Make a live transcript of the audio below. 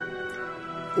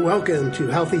Welcome to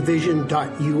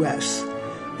healthyvision.us.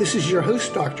 This is your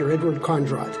host, Dr. Edward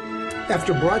Kondrot.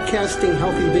 After broadcasting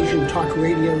Healthy Vision Talk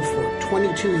Radio for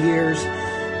 22 years,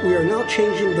 we are now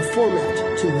changing the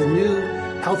format to the new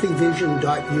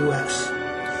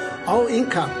healthyvision.us. All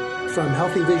income from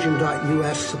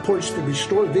healthyvision.us supports the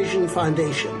Restore Vision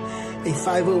Foundation, a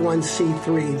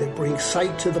 501c3 that brings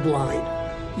sight to the blind.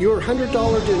 Your $100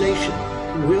 donation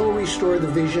will restore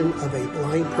the vision of a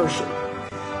blind person.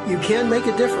 You can make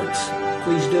a difference.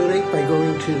 Please donate by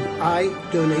going to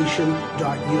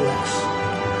idonation.us.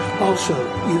 Also,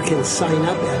 you can sign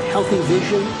up at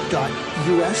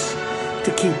healthyvision.us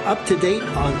to keep up to date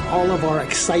on all of our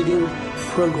exciting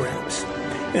programs.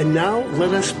 And now,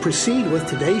 let us proceed with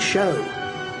today's show.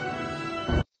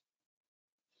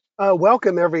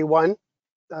 Welcome, everyone.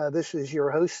 This is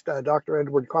your host, Dr.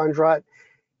 Edward Kondrot,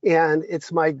 and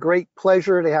it's my great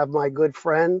pleasure to have my good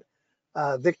friend,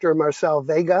 Victor Marcel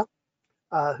Vega,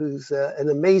 who's an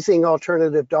amazing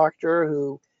alternative doctor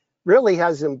who really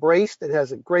has embraced and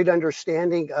has a great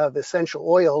understanding of essential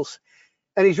oils.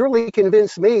 And he's really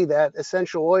convinced me that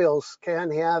essential oils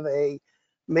can have a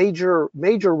major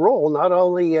role, not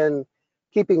only in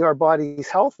keeping our bodies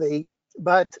healthy,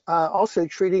 but also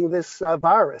treating this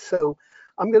virus. So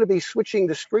I'm going to be switching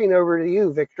the screen over to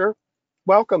you, Victor.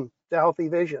 Welcome to Healthy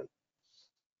Vision.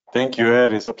 Thank you,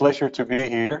 Ed. It's a pleasure to be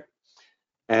here.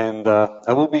 And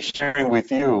I will be sharing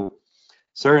with you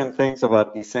certain things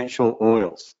about essential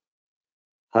oils,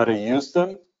 how to use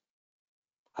them,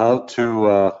 how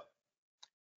to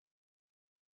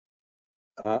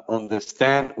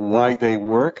understand why they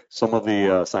work, some of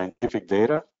the scientific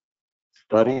data,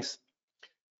 studies,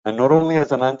 and not only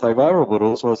as an antiviral, but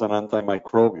also as an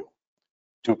antimicrobial,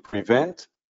 to prevent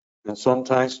and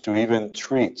sometimes to even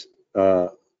treat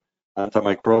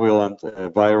antimicrobial and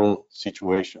viral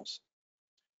situations.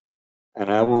 And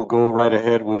I will go right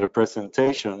ahead with the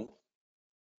presentation.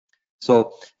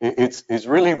 So it's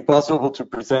really impossible to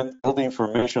present all the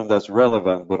information that's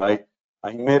relevant, but I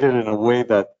made it in a way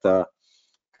that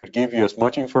could give you as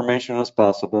much information as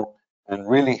possible and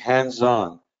really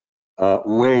hands-on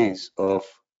ways of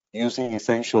using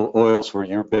essential oils for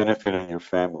your benefit and your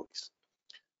families.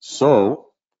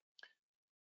 So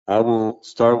I will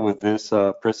start with this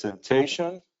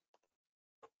presentation.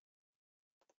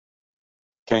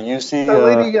 Can you see?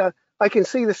 I can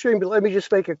see the screen, but let me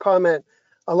just make a comment.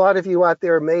 A lot of you out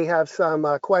there may have some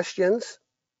questions,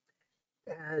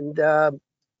 and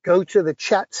go to the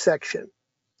chat section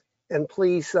and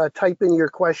please type in your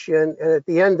question. And at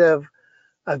the end of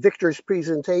Victor's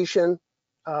presentation,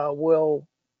 we'll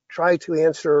try to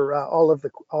answer all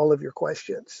of your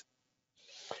questions.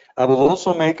 I will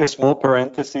also make a small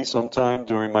parenthesis sometime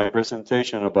during my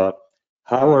presentation about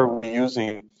how are we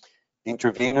using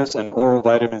intravenous and oral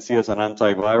vitamin C as an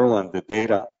antiviral and the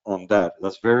data on that.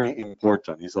 That's very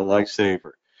important. It's a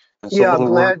lifesaver. And yeah, I'm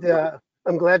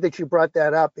glad that you brought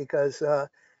that up, because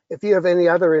if you have any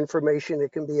other information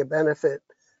that can be a benefit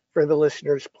for the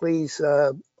listeners, please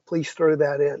throw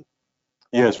that in.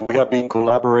 Yes, we have been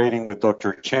collaborating with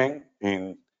Dr. Cheng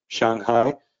in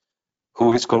Shanghai,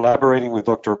 who is collaborating with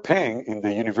Dr. Peng in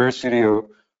the University of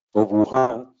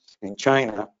Wuhan in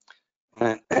China.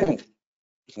 And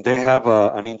they have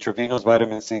an intravenous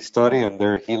vitamin C study, and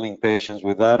they're healing patients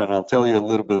with that. And I'll tell you a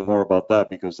little bit more about that,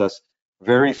 because that's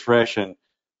very fresh and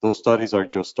those studies are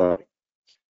just starting.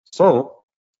 So,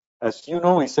 as you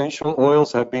know, essential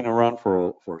oils have been around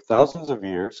for thousands of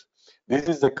years. This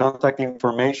is the contact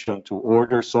information to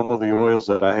order some of the oils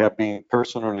that I have been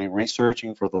personally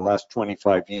researching for the last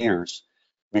 25 years,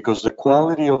 because the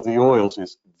quality of the oils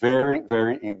is very,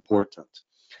 very important.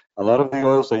 A lot of the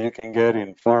oils that you can get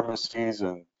in pharmacies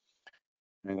and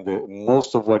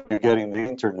most of what you get in the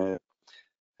internet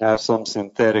have some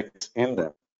synthetics in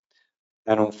them.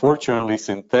 And unfortunately,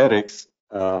 synthetics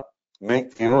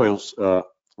make the oils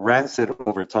rancid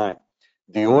over time.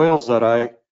 The oils that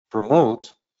I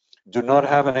promote do not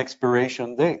have an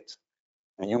expiration date.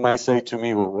 And you might say to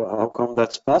me, well, how come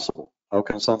that's possible? How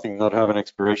can something not have an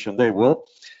expiration date? Well,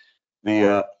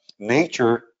 the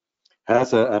nature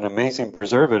has an amazing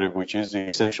preservative, which is the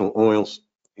essential oils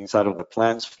inside of the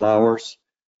plants, flowers,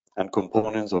 and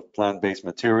components of plant-based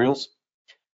materials.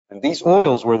 And these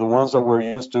oils were the ones that were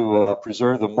used to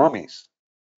preserve the mummies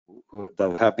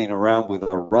that have been around with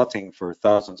rotting for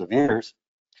thousands of years.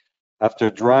 After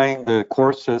drying the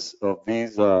corpses of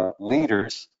these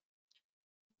leaders,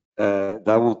 that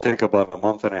will take about a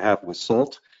month and a half with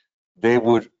salt. They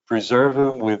would preserve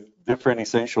them with different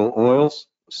essential oils,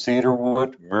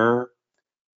 cedarwood, myrrh,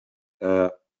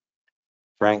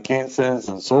 frankincense,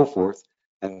 and so forth.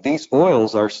 And these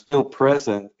oils are still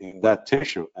present in that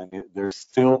tissue, and they're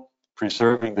still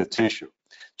preserving the tissue.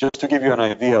 Just to give you an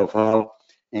idea of how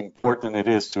important it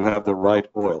is to have the right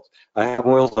oils. I have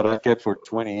oils that I kept for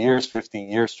 20 years, 15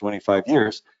 years, 25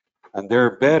 years, and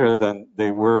they're better than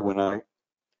they were when I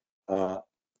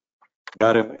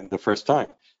got them in the first time.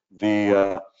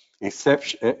 The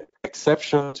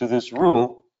exception to this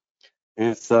rule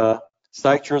is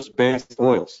citrus-based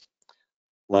oils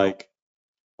like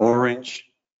orange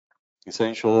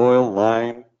essential oil,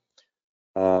 lime,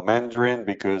 mandarin,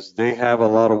 because they have a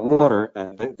lot of water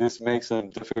and this makes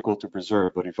them difficult to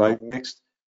preserve. But if I mixed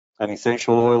an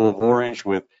essential oil of orange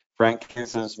with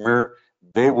frankincense, myrrh,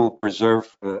 they will preserve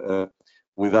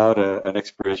without an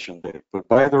expiration date. But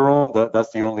by their own,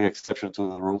 that's the only exception to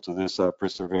the rule to this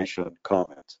preservation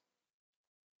comment.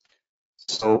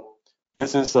 So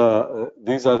this is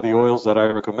these are the oils that I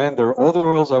recommend. There are other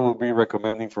oils I will be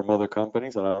recommending from other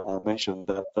companies, and I'll mention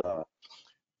that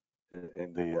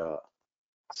in the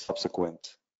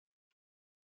subsequent.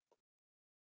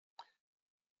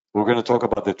 We're going to talk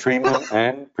about the treatment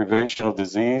and prevention of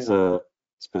disease,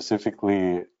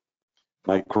 specifically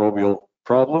microbial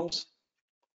problems.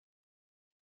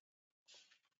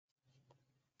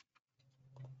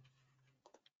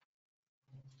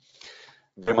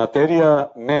 The Materia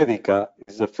Medica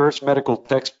is the first medical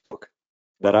textbook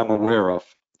that I'm aware of.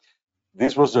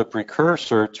 This was a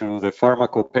precursor to the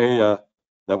pharmacopoeia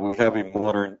that we have in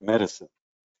modern medicine.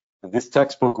 And this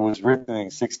textbook was written in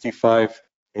 65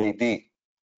 AD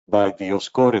by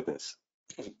Dioscorides.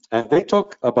 And they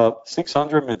talk about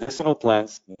 600 medicinal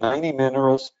plants, 90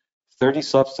 minerals, 30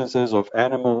 substances of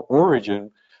animal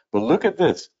origin. But look at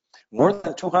this, more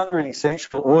than 200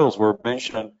 essential oils were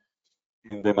mentioned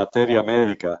in the Materia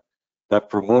Medica that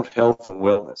promote health and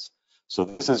wellness. So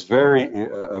this is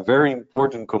a very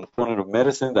important component of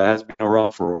medicine that has been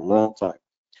around for a long time.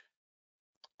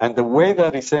 And the way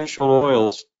that essential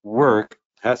oils work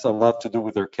has a lot to do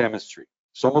with their chemistry.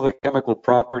 Some of the chemical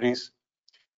properties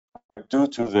are due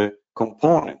to the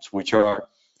components, which are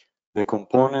the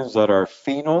components that are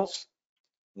phenols,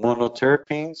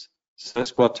 monoterpenes,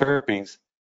 sesquiterpenes,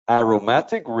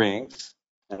 aromatic rings,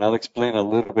 and I'll explain a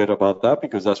little bit about that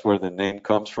because that's where the name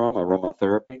comes from,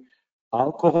 aromatherapy,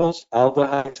 alcohols,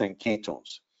 aldehydes, and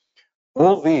ketones.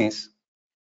 All these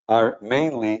are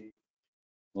mainly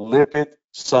lipid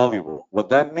soluble. What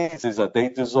that means is that they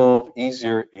dissolve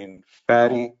easier in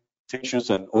fatty tissues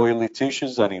and oily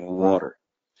tissues than in water.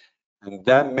 And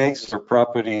that makes their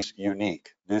properties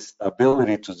unique, this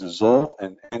ability to dissolve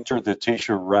and enter the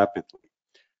tissue rapidly,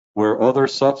 where other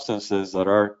substances that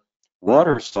are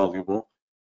water soluble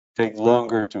take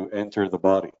longer to enter the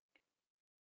body.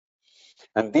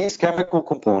 And these chemical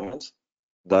components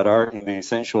that are in the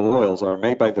essential oils are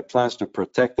made by the plants to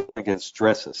protect them against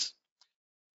stresses,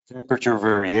 temperature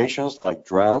variations like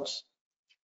droughts,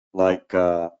 like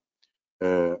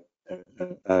an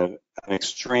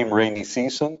extreme rainy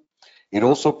season. It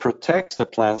also protects the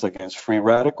plants against free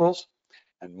radicals.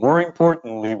 And more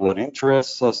importantly, what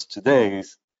interests us today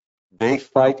is they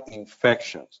fight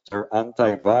infections. They're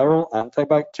antiviral,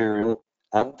 antibacterial,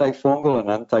 antifungal, and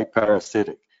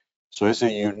antiparasitic. So it's a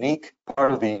unique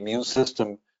part of the immune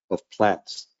system of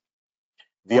plants.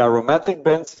 The aromatic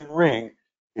benzene ring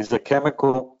is a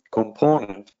chemical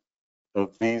component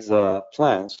of these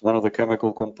plants, one of the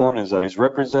chemical components that is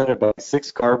represented by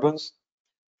 6 carbons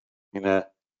in a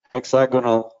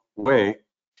hexagonal way.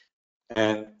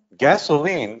 And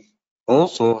gasoline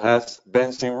also has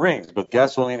benzene rings, but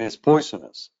gasoline is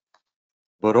poisonous.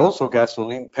 But also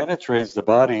gasoline penetrates the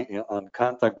body on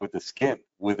contact with the skin.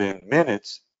 Within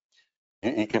minutes,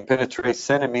 it can penetrate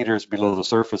centimeters below the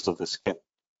surface of the skin.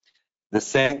 The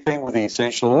same thing with the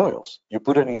essential oils. You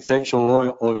put an essential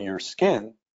oil on your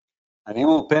skin, and it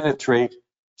will penetrate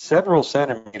several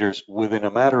centimeters within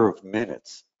a matter of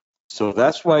minutes. So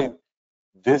that's why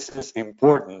this is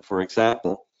important, for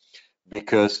example,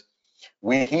 because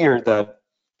we hear that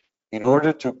in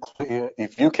order to,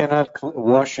 if you cannot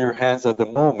wash your hands at the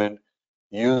moment,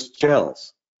 use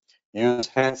gels, use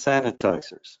hand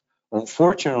sanitizers.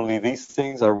 Unfortunately, these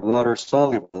things are water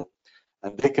soluble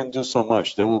and they can do so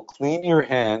much. They will clean your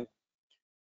hand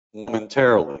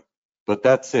momentarily, but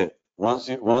that's it. Once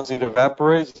it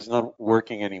evaporates, it's not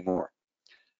working anymore.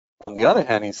 On the other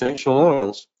hand, essential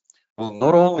oils will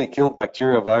not only kill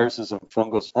bacteria, viruses, and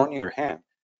fungus on your hand,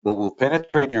 but will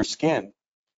penetrate your skin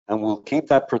and will keep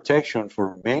that protection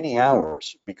for many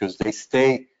hours because they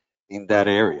stay in that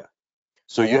area.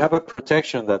 So you have a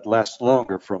protection that lasts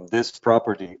longer from this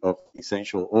property of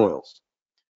essential oils,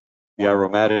 the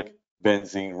aromatic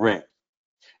benzene ring.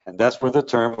 And that's where the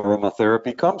term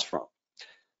aromatherapy comes from.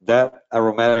 that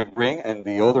aromatic ring and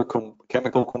the other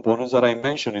chemical components that I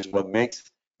mentioned is what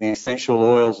makes the essential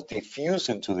oils diffuse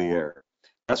into the air.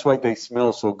 That's why they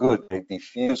smell so good. They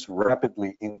diffuse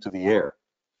rapidly into the air.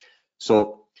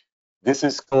 So this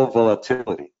is called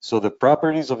volatility. So the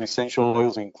properties of essential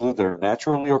oils include they're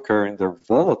naturally occurring, they're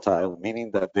volatile,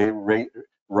 meaning that they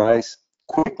rise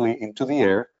quickly into the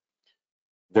air.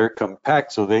 They're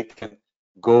compact, so they can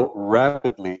go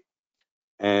rapidly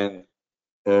and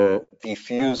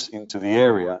diffuse into the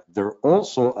area. They're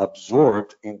also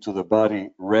absorbed into the body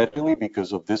readily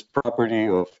because of this property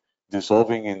of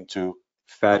dissolving into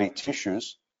fatty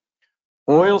tissues.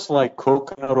 Oils like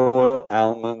coconut oil,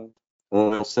 almond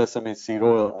oil, sesame seed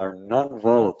oil are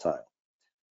non-volatile.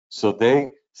 So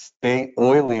they stay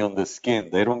oily on the skin.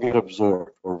 They don't get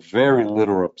absorbed or very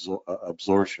little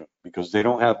absorption because they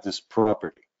don't have this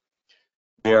property.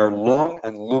 They are long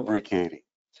and lubricating.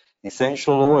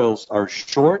 Essential oils are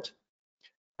short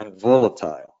and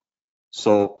volatile.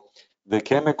 So the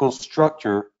chemical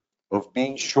structure of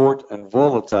being short and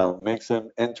volatile makes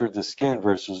them enter the skin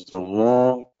versus the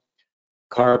long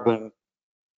carbon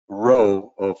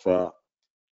row of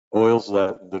oils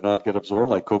that do not get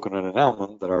absorbed, like coconut and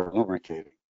almond, that are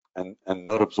lubricating and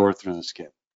not absorbed through the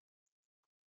skin.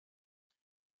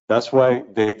 That's why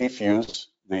they diffuse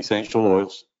the essential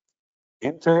oils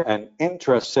inter and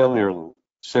intracellularly.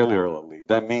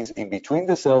 That means in between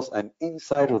the cells and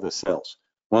inside of the cells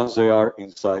once they are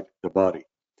inside the body.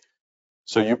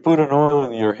 So you put an oil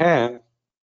in your hand,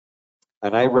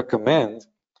 and I recommend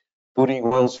putting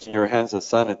oils in your hands as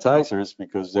sanitizers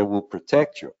because they will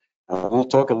protect you. And we'll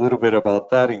talk a little bit about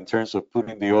that in terms of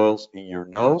putting the oils in your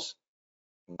nose,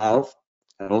 mouth,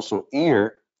 and also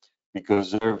ear,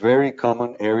 because they're very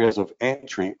common areas of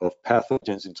entry of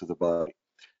pathogens into the body.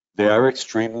 They are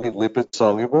extremely lipid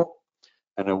soluble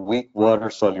and a weak water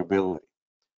solubility.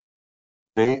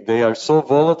 They are so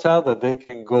volatile that they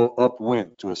can go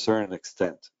upwind to a certain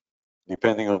extent,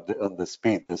 depending on the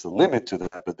speed. There's a limit to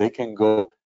that, but they can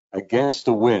go against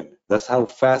the wind. That's how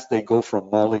fast they go from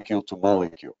molecule to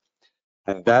molecule.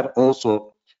 And that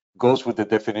also goes with the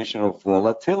definition of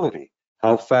volatility,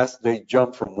 how fast they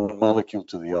jump from one molecule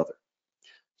to the other.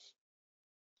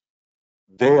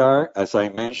 They are, as I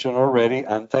mentioned already,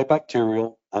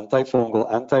 antibacterial,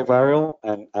 antifungal, antiviral,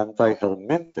 and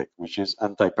antihelminthic, which is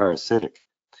antiparasitic.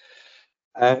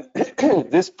 And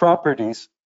these properties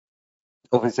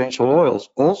of essential oils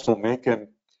also make them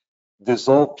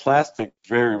dissolve plastic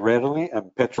very readily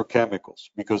and petrochemicals,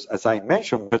 because as I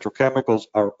mentioned, petrochemicals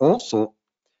are also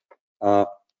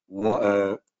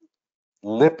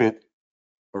lipid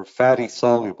or fatty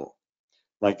soluble,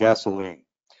 like gasoline.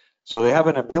 So they have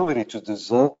an ability to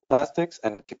dissolve plastics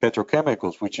and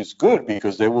petrochemicals, which is good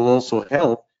because they will also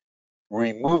help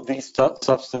remove these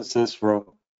substances from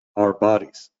our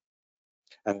bodies.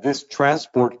 And this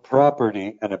transport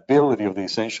property and ability of the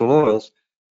essential oils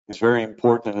is very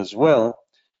important as well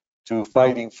to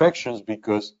fight infections,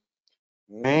 because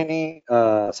many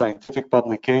scientific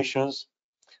publications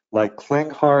like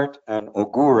Klinghardt and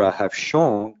Ogura have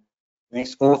shown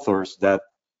these authors that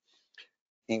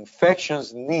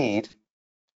infections need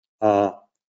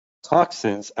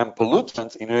toxins and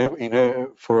pollutants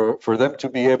for them to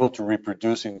be able to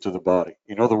reproduce into the body.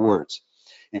 In other words,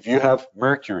 if you have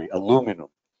mercury, aluminum,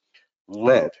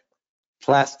 lead,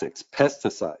 plastics,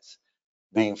 pesticides,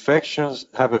 the infections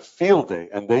have a field day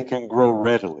and they can grow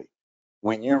readily.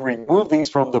 When you remove these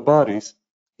from the bodies,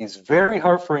 it's very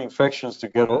hard for infections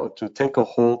to take a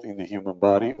hold in the human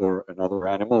body or another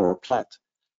animal or plant.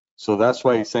 So that's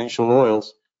why essential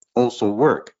oils also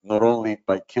work, not only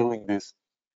by killing these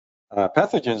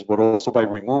pathogens, but also by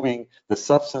removing the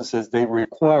substances they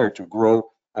require to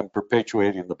grow and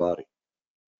perpetuate in the body.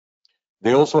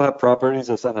 They also have properties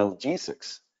as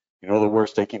analgesics, in other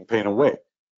words, taking pain away,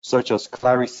 such as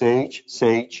clary sage,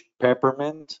 sage,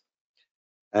 peppermint,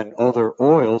 and other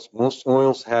oils. Most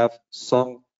oils have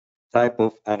some type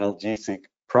of analgesic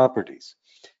properties.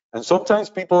 And sometimes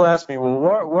people ask me, well,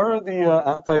 what are the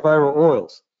antiviral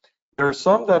oils? There are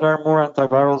some that are more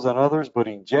antivirals than others, but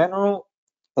in general,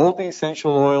 all the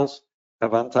essential oils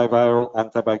have antiviral,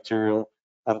 antibacterial,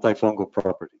 antifungal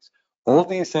properties. All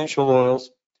the essential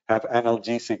oils have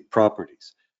analgesic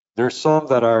properties. There's some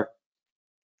that are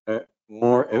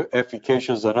more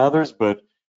efficacious than others, but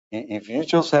if you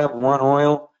just have one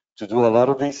oil to do a lot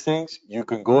of these things, you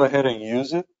can go ahead and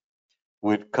use it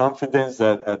with confidence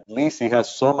that at least it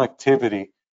has some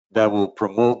activity that will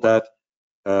promote that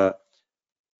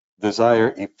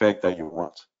desired effect that you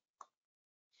want.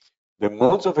 The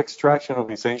modes of extraction of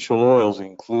essential oils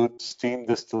include steam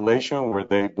distillation, where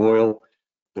they boil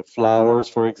the flowers,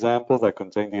 for example, that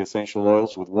contain the essential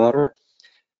oils with water,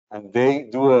 and they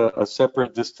do a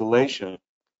separate distillation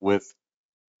with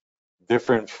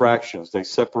different fractions. They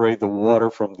separate the water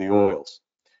from the oils,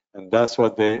 and that's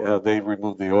what they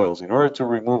remove the oils. In order to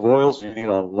remove oils, you need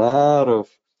a lot of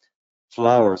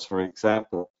flowers. For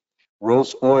example,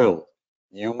 rose oil,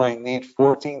 you might need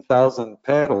 14,000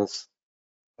 petals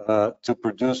to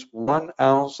produce 1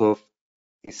 ounce of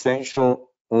essential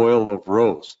oil of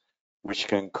rose, which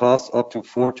can cost up to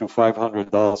 $400 to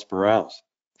 $500 per ounce.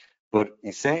 But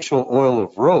essential oil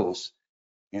of rose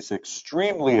is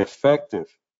extremely effective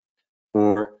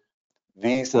for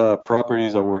these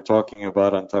properties that we're talking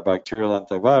about, antibacterial,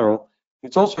 antiviral.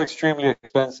 It's also extremely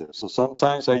expensive. So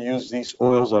sometimes I use these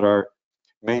oils that are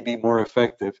maybe more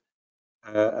effective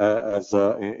in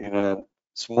a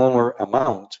smaller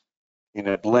amount in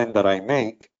a blend that I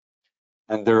make.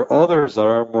 And there are others that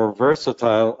are more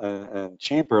versatile and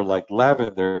cheaper, like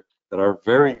lavender, that are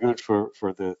very good for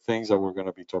the things that we're going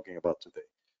to be talking about today.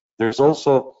 There's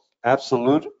also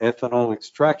absolute ethanol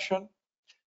extraction,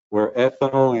 where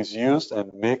ethanol is used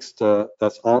and mixed,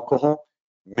 that's alcohol,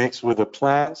 mixed with the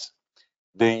plants.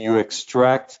 Then you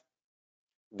extract,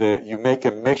 you make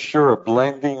a mixture, a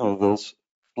blending of those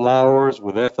flowers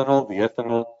with ethanol. The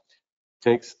ethanol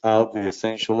takes out the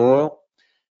essential oil.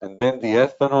 And then the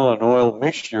ethanol and oil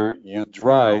mixture, you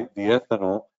dry the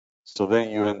ethanol, so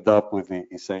then you end up with the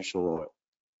essential oil.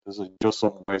 Those are just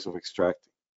some ways of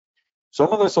extracting. Some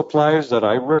of the suppliers that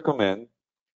I recommend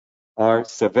are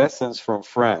Sevessence from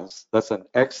France. That's an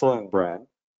excellent brand.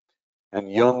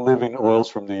 And Young Living Oils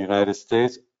from the United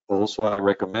States, also I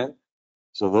recommend.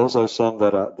 So those are some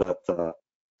that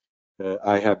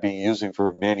I have been using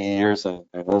for many years and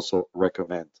also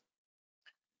recommend.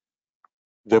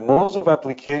 The modes of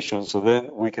application, so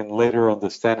then we can later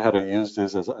understand how to use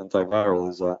this as antiviral,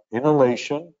 is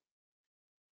inhalation,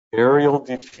 aerial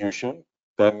diffusion.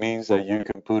 That means that you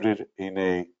can put it in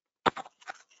a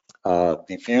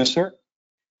diffuser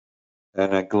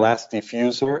and a glass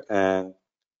diffuser and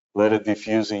let it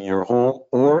diffuse in your home,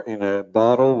 or in a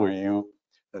bottle where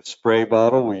a spray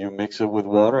bottle where you mix it with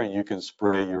water and you can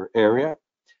spray your area.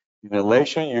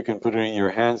 Inhalation, you can put it in your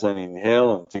hands and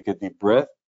inhale and take a deep breath.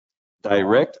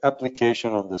 Direct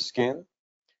application on the skin,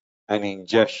 and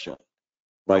ingestion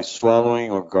by swallowing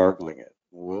or gargling it.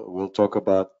 We'll talk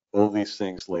about all these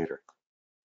things later.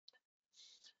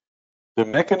 The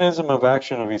mechanism of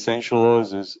action of essential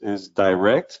oils is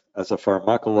direct as a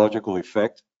pharmacological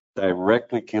effect,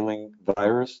 directly killing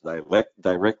virus,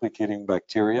 directly killing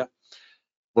bacteria,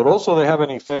 but also they have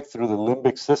an effect through the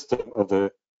limbic system of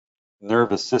the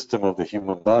nervous system of the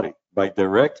human body. By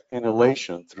direct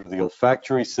inhalation through the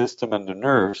olfactory system and the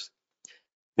nerves,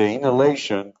 the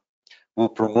inhalation will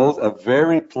promote a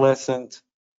very pleasant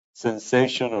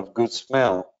sensation of good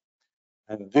smell,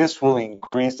 and this will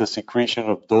increase the secretion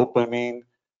of dopamine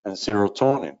and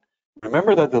serotonin.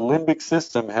 Remember that the limbic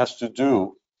system has to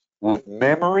do with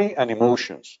memory and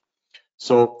emotions.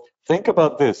 So think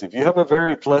about this. If you have a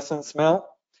very pleasant smell,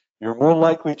 you're more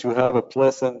likely to have a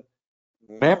pleasant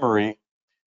memory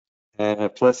and a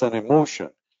pleasant emotion.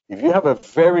 If you have a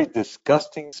very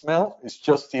disgusting smell, it's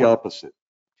just the opposite.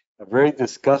 A very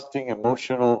disgusting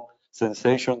emotional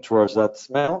sensation towards that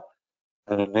smell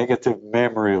and a negative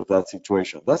memory of that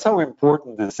situation. That's how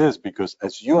important this is, because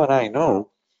as you and I know,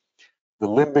 the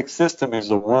limbic system is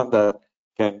the one that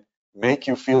can make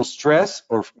you feel stress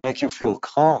or make you feel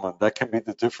calm, and that can be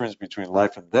the difference between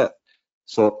life and death.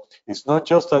 So it's not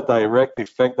just a direct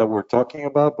effect that we're talking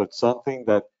about, but something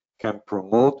that can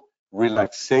promote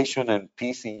relaxation and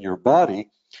peace in your body,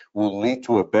 will lead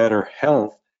to a better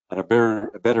health and a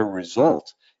better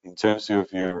result in terms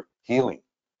of your healing.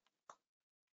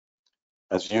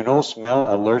 As you know, smell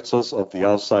alerts us of the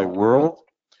outside world.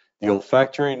 The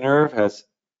olfactory nerve has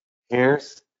hair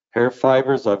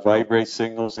fibers that vibrate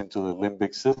signals into the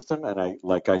limbic system, and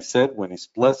like I said, when it's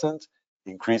pleasant,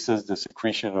 increases the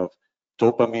secretion of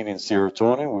dopamine and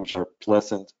serotonin, which are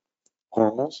pleasant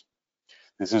hormones.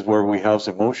 This is where we house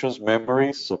emotions,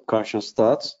 memories, subconscious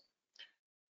thoughts.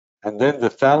 And then the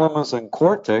thalamus and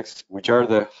cortex, which are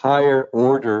the higher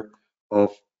order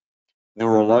of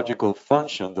neurological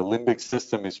function. The limbic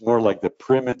system is more like the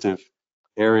primitive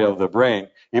area of the brain,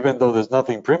 even though there's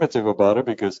nothing primitive about it,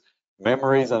 because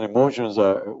memories and emotions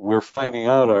we're finding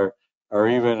out are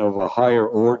even of a higher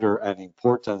order and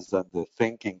importance than the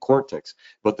thinking cortex.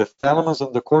 But the thalamus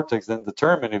and the cortex then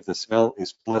determine if the smell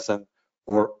is pleasant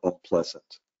or unpleasant.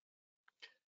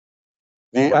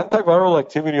 The antiviral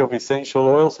activity of essential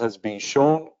oils has been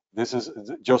shown. This is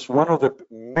just one of the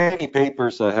many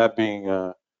papers that have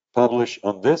been published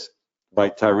on this. by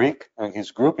Tariq and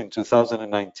his group in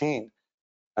 2019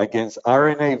 against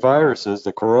RNA viruses.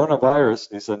 The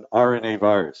coronavirus is an RNA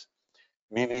virus,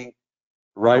 meaning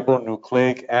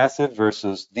ribonucleic acid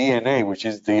versus DNA, which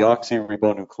is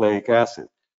deoxyribonucleic acid.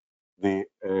 The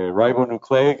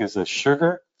ribonucleic is a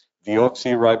sugar,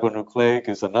 deoxyribonucleic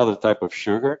is another type of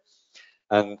sugar,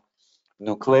 and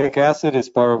nucleic acid is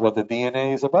part of what the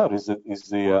DNA is about, is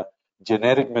the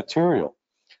genetic material.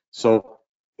 So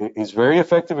it's very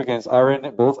effective against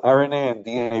RNA, both RNA and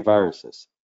DNA viruses.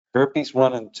 Herpes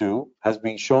 1 and 2 has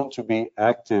been shown to be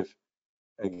active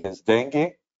against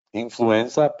dengue,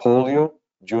 influenza, polio,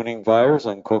 Juning virus,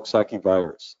 and Coxsackie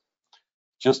virus.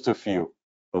 Just a few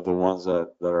of the ones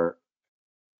that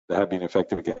have been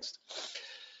effective against.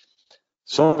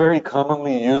 Some very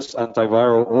commonly used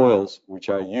antiviral oils, which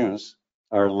I use,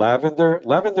 are lavender.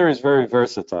 Lavender is very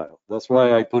versatile. That's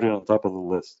why I put it on top of the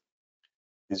list.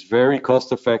 It's very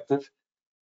cost effective.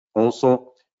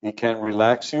 Also, it can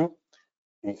relax you.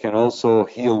 It can also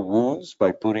heal wounds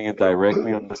by putting it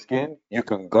directly on the skin. You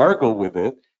can gargle with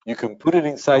it. You can put it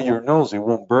inside your nose. It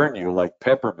won't burn you like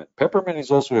peppermint. Peppermint is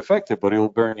also effective, but it will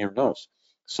burn your nose.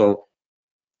 So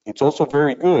it's also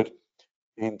very good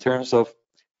in terms of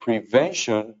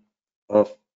prevention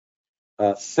of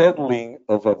settling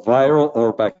of a viral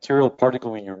or bacterial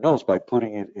particle in your nose by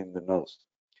putting it in the nose.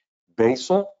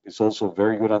 Basil is also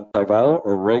very good antiviral.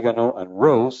 Oregano and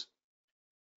rose.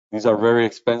 These are very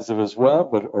expensive as well,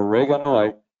 but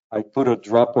oregano, I put a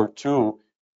drop or two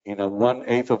in a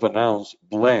 1/8 of an ounce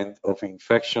blend of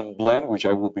infection blend, which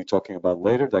I will be talking about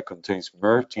later, that contains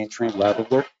myrrh, tea tree,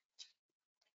 lavender.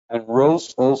 And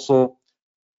rose also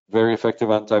very effective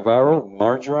antiviral,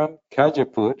 marjoram,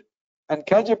 cajeput. And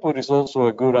cajeput is also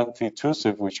a good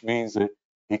antitussive, which means that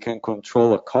it can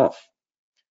control a cough,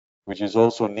 which is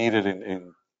also needed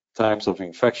in times of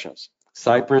infections.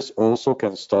 Cypress also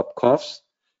can stop coughs.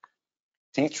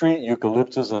 Tea tree,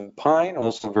 eucalyptus, and pine,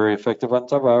 also very effective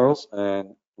antivirals.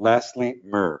 And lastly,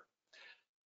 myrrh.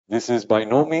 This is by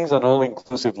no means an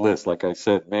all-inclusive list. Like I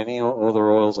said, many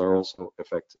other oils are also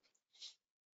effective.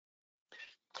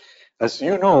 As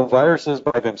you know, viruses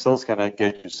by themselves cannot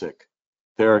get you sick.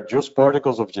 They are just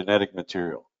particles of genetic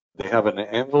material. They have an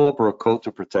envelope or a coat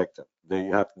to protect them. They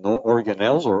have no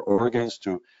organelles or organs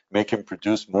to make them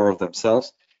produce more of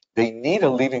themselves. They need a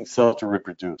living cell to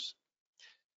reproduce.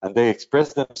 And they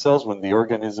express themselves when the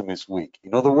organism is weak.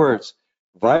 In other words,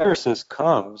 viruses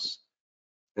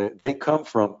they come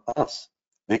from us.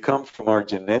 They come from our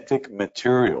genetic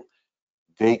material.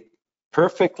 They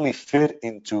perfectly fit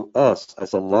into us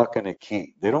as a lock and a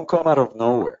key. They don't come out of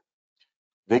nowhere.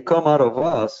 They come out of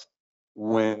us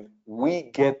when we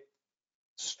get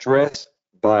stressed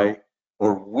by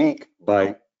or weak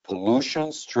by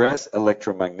pollution, stress,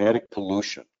 electromagnetic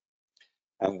pollution.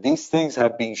 And these things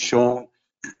have been shown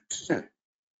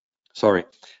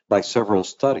by several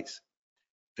studies,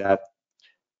 that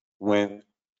when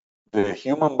the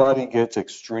human body gets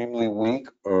extremely weak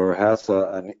or has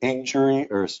an injury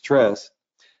or stress,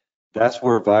 that's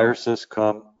where viruses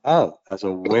come out as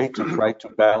a way to try to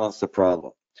balance the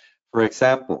problem. For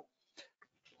example,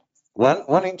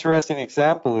 one interesting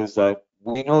example is that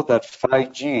we know that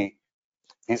 5G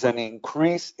is an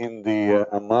increase in the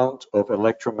amount of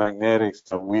electromagnetics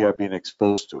that we have been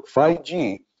exposed to.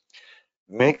 5G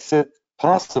makes it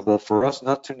possible for us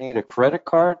not to need a credit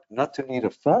card, not to need a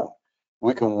phone.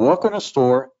 We can walk in a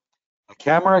store, a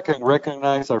camera can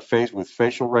recognize our face with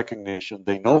facial recognition.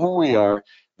 They know who we are.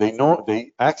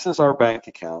 They access our bank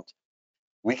account.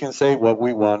 We can say what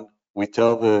we want. We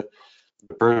tell the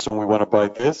person we want to buy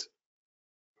this.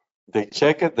 They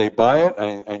check it, they buy it,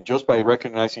 and just by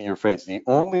recognizing your face. The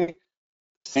only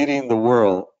city in the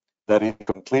world that is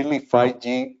completely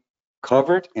 5G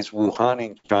covered is Wuhan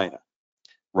in China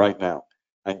right now.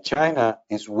 And China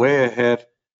is way ahead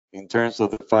in terms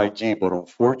of the 5G, but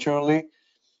unfortunately,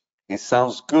 it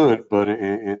sounds good, but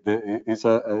it's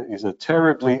a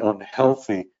terribly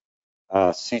unhealthy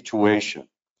situation,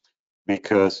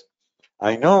 because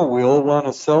I know we all want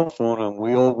a cell phone and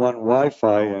we all want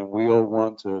Wi-Fi and we all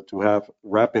want to have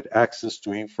rapid access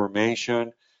to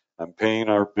information and paying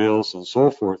our bills and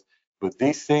so forth, but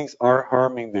these things are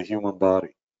harming the human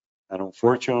body. And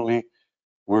unfortunately,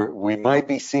 we might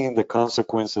be seeing the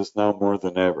consequences now more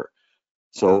than ever.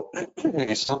 So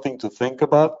it's something to think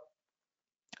about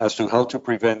as to how to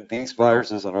prevent these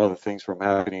viruses and other things from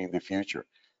happening in the future.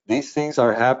 These things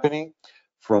are happening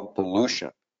from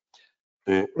pollution.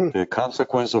 The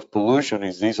consequence of pollution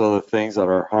is these are the things that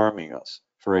are harming us.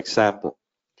 For example,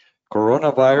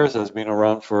 coronavirus has been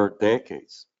around for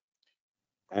decades.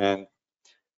 And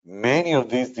Many of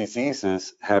these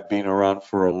diseases have been around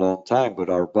for a long time, but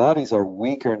our bodies are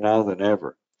weaker now than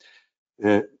ever.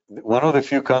 One of the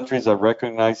few countries that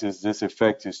recognizes this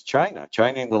effect is China.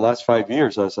 China in the last 5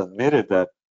 years has admitted that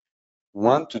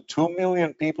 1 to 2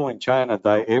 million people in China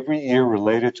die every year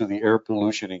related to the air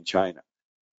pollution in China.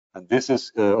 And this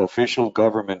is official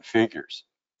government figures.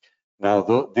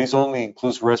 Now, this only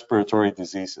includes respiratory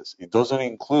diseases. It doesn't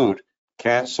include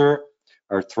cancer,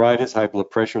 arthritis, high blood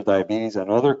pressure, diabetes, and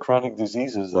other chronic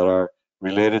diseases that are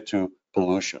related to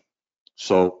pollution.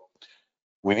 So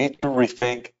we need to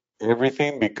rethink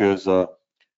everything because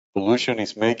pollution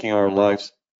is making our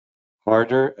lives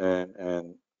harder,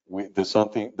 and that's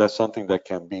something that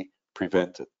can be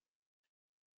prevented.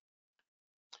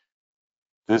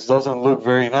 This doesn't look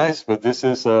very nice, but this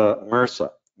is MRSA,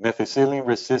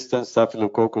 methicillin-resistant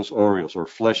Staphylococcus aureus, or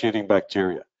flesh-eating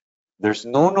bacteria. There's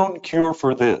no known cure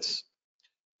for this,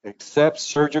 except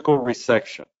surgical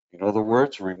resection. In other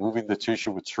words, removing the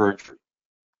tissue with surgery.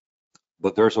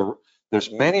 But there's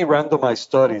many randomized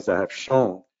studies that have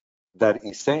shown that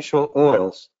essential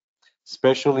oils,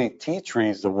 especially tea tree,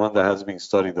 is the one that has been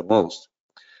studied the most.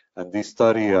 And this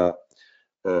study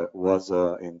was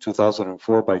in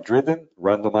 2004 by Dryden,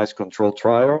 randomized controlled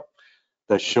trial,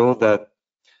 that showed that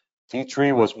tea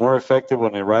tree was more effective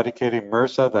on eradicating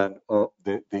MRSA than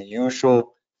the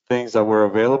usual things that were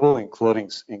available,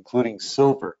 including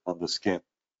silver on the skin.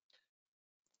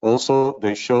 Also,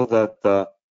 they show that the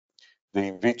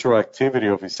in vitro activity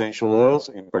of essential oils,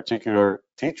 in particular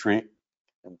tea tree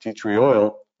and tea tree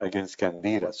oil, against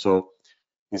Candida. So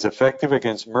it's effective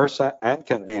against MRSA and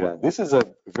Candida. This is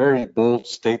a very bold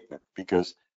statement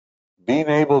because being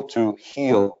able to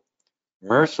heal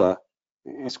MRSA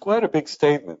is quite a big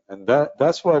statement, and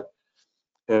that's what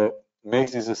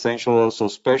makes these essential oils so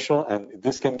special. And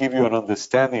this can give you an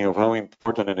understanding of how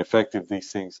important and effective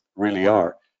these things really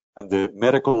are. And the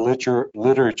medical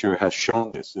literature has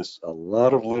shown this. There's a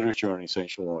lot of literature on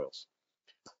essential oils.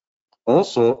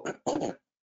 Also,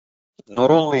 not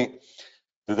only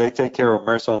do they take care of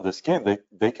MRSA on the skin,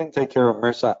 they can take care of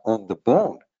MRSA on the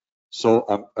bone.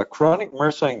 So a chronic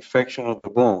MRSA infection of the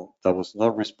bone that was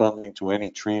not responding to any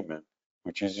treatment,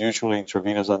 which is usually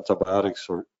intravenous antibiotics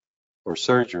or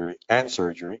surgery,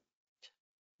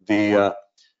 the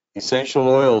essential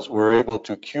oils were able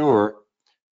to cure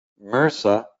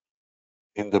MRSA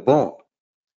in the bone.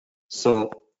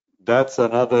 So that's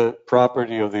another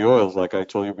property of the oils, like I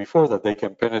told you before, that they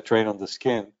can penetrate on the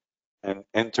skin and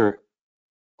enter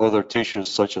other tissues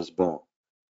such as bone.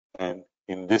 And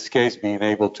in this case, being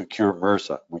able to cure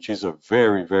MRSA, which is a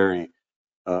very, very,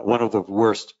 one of the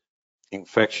worst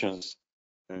infections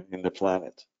in the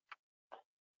planet.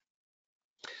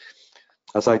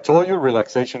 As I told you,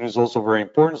 relaxation is also very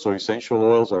important. So essential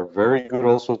oils are very good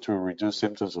also to reduce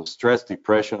symptoms of stress,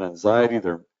 depression, anxiety.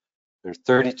 There's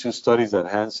 32 studies that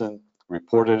Hansen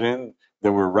reported in.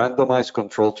 There were randomized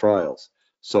controlled trials.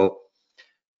 So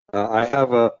I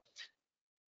have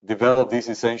developed these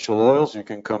essential oils. You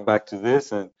can come back to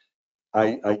this, and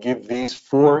I give these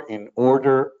 4 in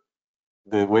order,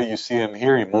 the way you see them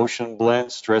here: emotion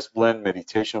blend, stress blend,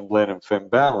 meditation blend, and fem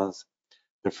balance.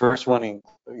 The first one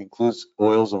includes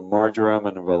oils of marjoram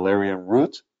and valerian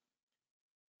root.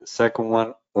 The second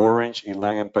one, orange,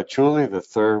 ylang, and patchouli. The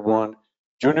third one,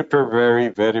 juniper berry,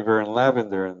 vetiver, and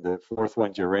lavender. And the fourth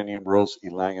one, geranium, rose,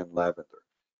 ylang, and lavender.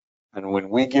 And when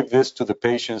we give this to the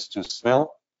patients to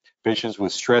smell, patients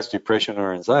with stress, depression,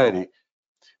 or anxiety,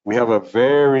 we have a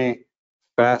very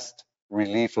fast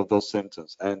relief of those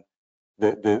symptoms. And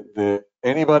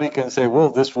anybody can say, well,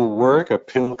 this will work, a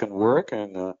pill can work,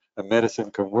 and a medicine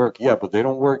can work. Yeah, but they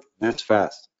don't work this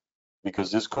fast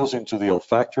because this goes into the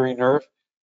olfactory nerve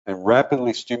and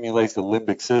rapidly stimulates the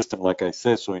limbic system, like I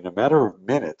said. So in a matter of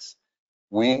minutes,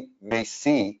 we may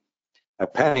see a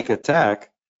panic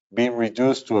attack being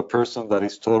reduced to a person that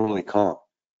is totally calm.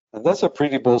 And that's a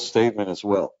pretty bold statement as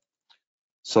well.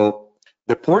 So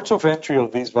the ports of entry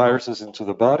of these viruses into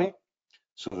the body,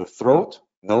 so the throat,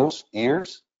 nose,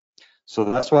 ears. So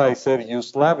that's why I said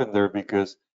use lavender,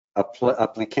 because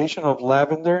application of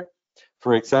lavender,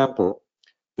 for example,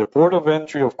 the port of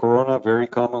entry of corona very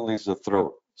commonly is the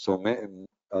throat. So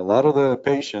a lot of the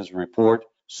patients report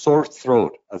sore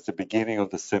throat at the beginning of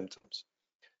the symptoms.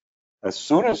 As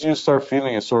soon as you start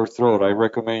feeling a sore throat, I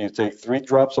recommend you take 3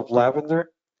 drops of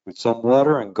lavender with some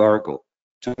water and gargle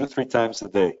 2 to 3 times a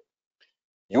day.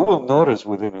 You will notice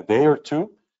within a day or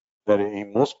two that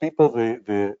in most people,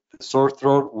 the sore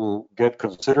throat will get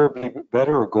considerably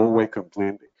better or go away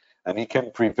completely, and it can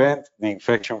prevent the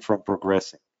infection from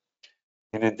progressing.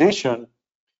 In addition,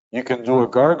 you can do a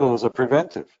gargle as a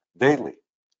preventive daily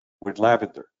with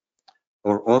lavender.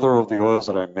 or other of the oils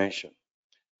that I mentioned.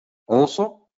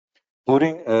 Also,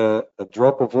 putting a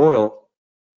drop of oil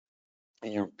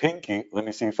in your pinky. Let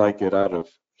me see if I get out of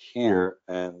here.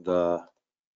 And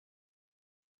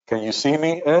can you see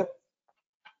me, Ed?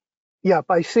 Yep,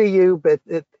 I see you, but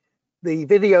the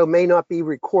video may not be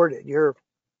recorded. Your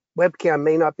webcam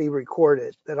may not be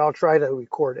recorded, but I'll try to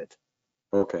record it.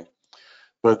 Okay.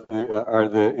 But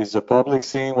is the public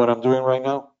seeing what I'm doing right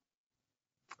now?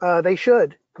 They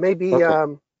should. Maybe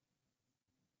Okay.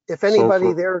 if So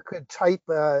anybody there could type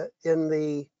in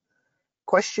the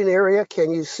question area,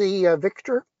 can you see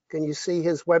Victor? Can you see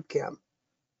his webcam?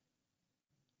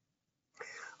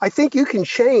 I think you can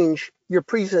change your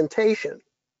presentation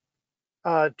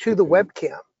to the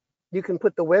webcam. You can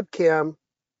put the webcam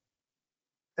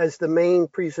as the main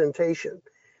presentation.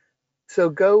 So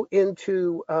go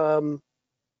into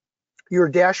your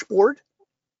dashboard.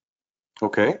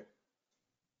 Okay.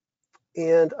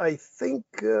 And I think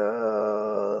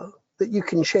that you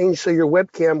can change so your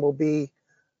webcam will be.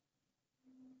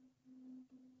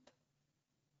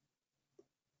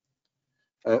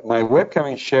 My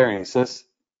webcam is sharing. It says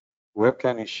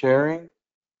webcam is sharing.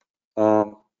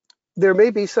 There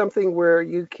may be something where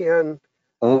you can.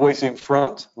 Always in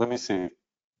front. Let me see.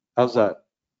 How's that?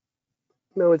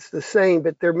 No, it's the same,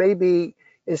 but there may be,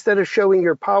 instead of showing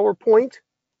your PowerPoint,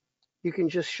 you can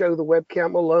just show the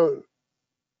webcam alone.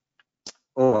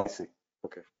 Oh, I see.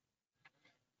 Okay.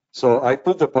 So I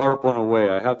put the PowerPoint away.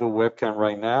 I have the webcam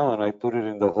right now, and I put it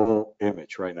in the whole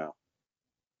image right now.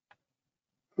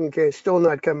 Okay, it's still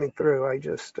not coming through. I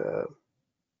just. All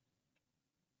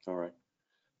right.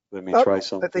 Let me try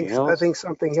something I else. think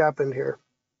something happened here.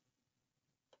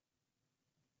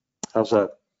 How's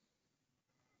that?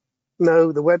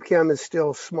 No, the webcam is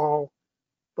still small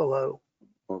below.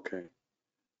 Okay.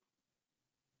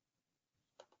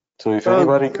 So if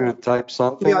anybody could type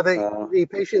something. Yeah, the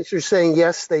patients are saying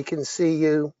yes, they can see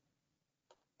you.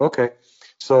 Okay.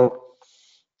 So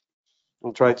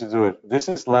we'll try to do it. This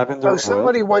is lavender oil.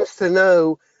 Somebody wants to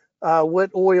know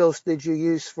what oils did you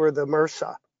use for the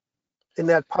MRSA in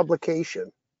that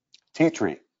publication? Tea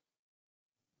tree.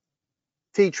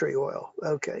 Tea tree oil.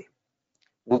 Okay.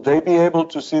 Will they be able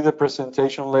to see the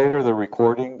presentation later, the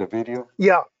recording, the video?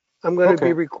 Yeah, I'm going to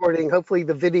be recording. Hopefully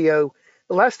the video.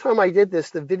 The last time I did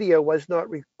this, the video was not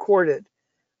recorded,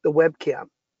 the webcam,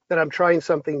 but I'm trying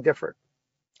something different.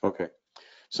 Okay.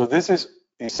 So this is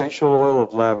essential oil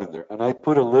of lavender, and I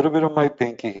put a little bit of my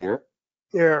pinky here.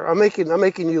 Yeah, I'm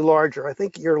making you larger. I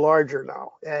think you're larger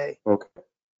now. Hey. Okay.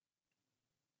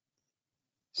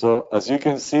 So as you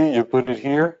can see, you put it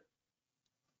here,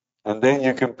 and then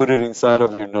you can put it inside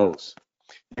of your nose.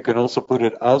 You can also put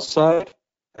it outside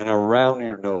and around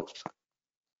your nose,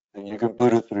 and you can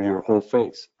put it through your whole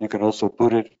face. You can also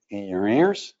put it in your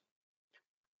ears.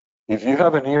 If you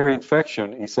have an ear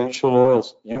infection, essential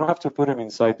oils, you don't have to put them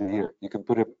inside the ear. You can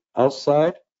put it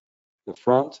outside, the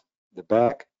front, the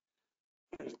back,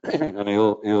 and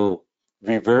it'll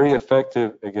be very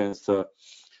effective against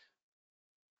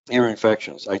ear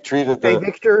infections. I treated Hey,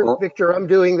 Victor, I'm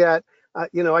doing that.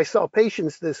 I saw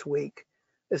patients this week.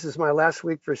 This is my last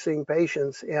week for seeing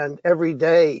patients, and every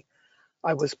day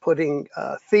I was putting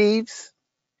thieves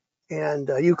and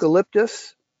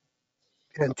eucalyptus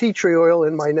and tea tree oil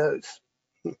in my nose.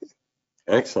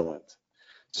 Excellent.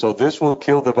 So this will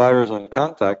kill the virus on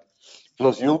contact,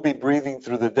 plus you'll be breathing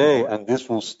through the day, and this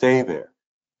will stay there.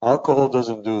 Alcohol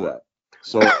doesn't do that.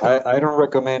 So I don't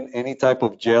recommend any type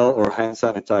of gel or hand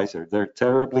sanitizer. They're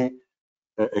terribly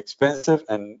expensive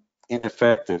and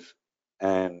ineffective,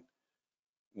 and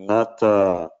not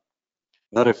an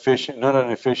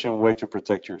efficient way to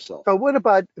protect yourself. Oh, what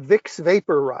about Vicks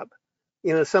Vapor Rub?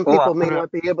 Some people may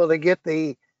not be able to get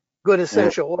the good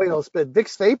essential oils, but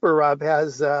Vicks Vapor Rub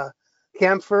has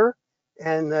camphor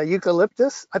and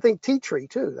eucalyptus. I think tea tree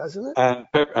too, doesn't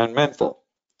it? And menthol.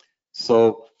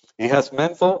 So it has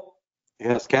menthol, it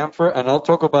has camphor, and I'll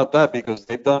talk about that because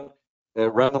they've done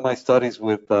randomized studies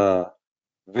with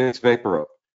Vicks Vapor Rub.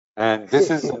 And this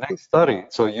is the next study.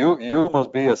 So you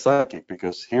must be a psychic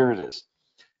because here it is.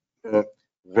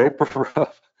 Vapor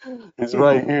Rub is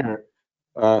right here.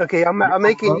 Okay, I'm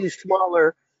making you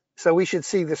smaller, so we should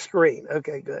see the screen.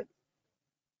 Okay, good.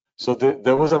 So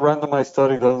there was a randomized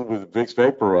study done with Vicks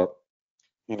Vapor Rub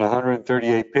in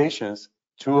 138 patients,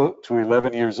 2 to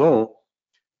 11 years old,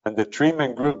 and the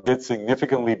treatment group did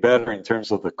significantly better in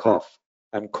terms of the cough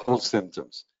and cold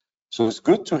symptoms. So it's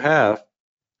good to have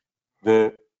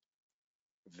the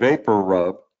Vapor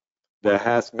Rub that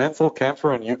has menthol,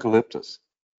 camphor, and eucalyptus.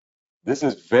 This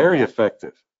is very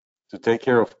effective to take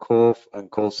care of cough and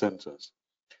cold symptoms.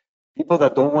 People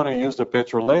that don't want to use the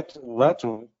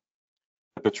petrolatum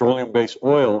petroleum-based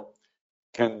oil,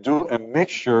 can do a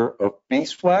mixture of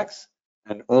beeswax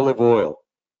and olive oil.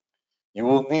 You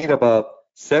will need about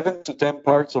 7 to 10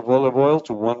 parts of olive oil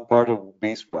to 1 part of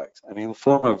beeswax, and it'll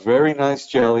form a very nice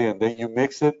jelly, and then you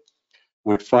mix it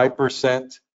with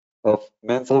 5% of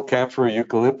menthol, camphor,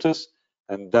 eucalyptus,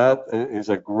 and that is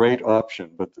a great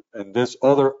option. And there's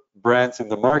other brands in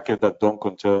the market that don't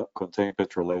contain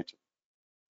petrolatum.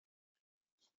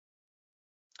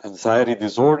 Anxiety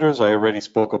disorders, I already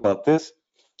spoke about this.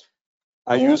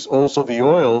 I use also the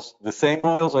oils, the same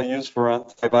oils I use for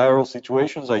antiviral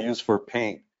situations, I use for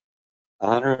pain.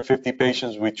 150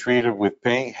 patients we treated with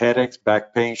pain, headaches,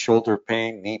 back pain, shoulder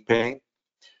pain, knee pain.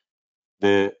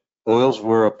 The oils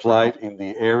were applied in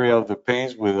the area of the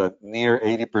pains with a near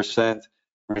 80%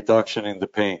 reduction in the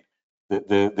pain.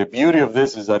 The beauty of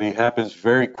this is that it happens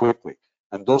very quickly.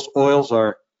 And those oils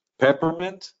are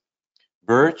peppermint,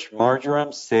 birch,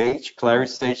 marjoram, sage, clary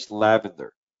sage,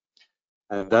 lavender.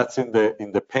 And that's in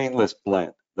the painless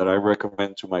blend that I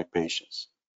recommend to my patients.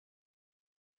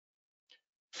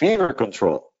 Fever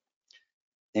control.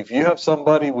 If you have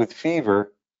somebody with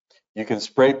fever, you can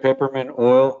spray peppermint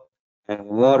oil and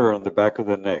water on the back of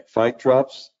the neck. 5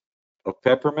 drops of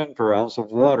peppermint per ounce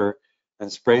of water,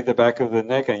 and spray the back of the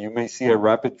neck, and you may see a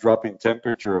rapid drop in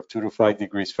temperature of 2 to 5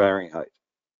 degrees Fahrenheit.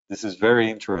 This is very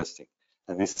interesting,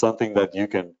 and it's something that you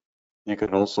can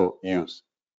also use.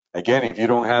 Again, if you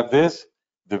don't have this,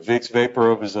 the Vicks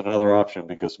VapoRub is another option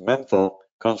because menthol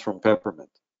comes from peppermint.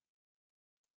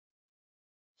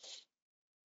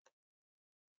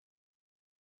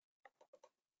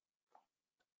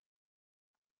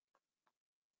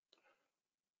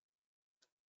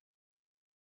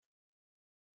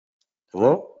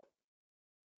 Hello?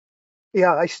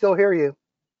 Yeah, I still hear you.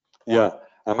 Yeah,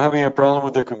 I'm having a problem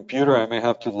with the computer. I may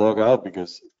have to log out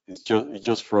because it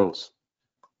just froze.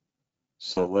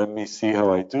 So let me see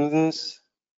how I do this.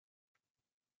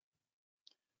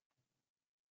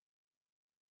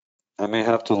 I may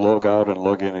have to log out and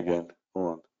log in again.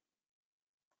 Hold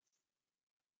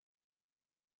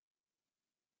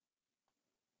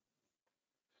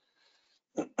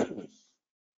on.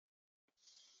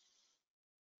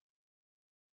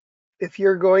 If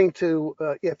you're going to,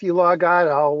 if you log out,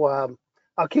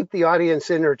 I'll keep the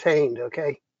audience entertained.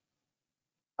 Okay.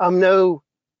 I'm no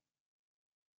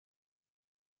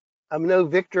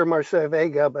Victor Marcel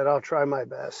Vega, but I'll try my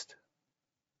best.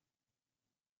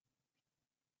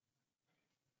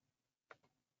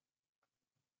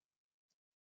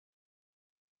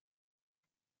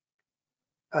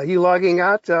 Are you logging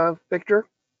out, Victor?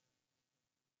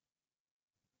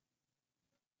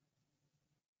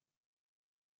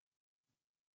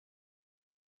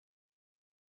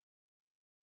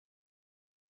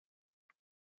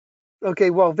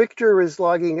 Okay, while Victor is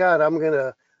logging out, I'm going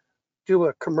to do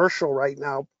a commercial right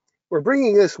now. We're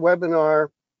bringing this webinar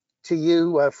to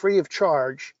you free of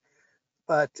charge,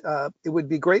 but it would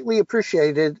be greatly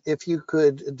appreciated if you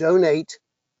could donate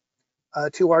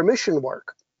to our mission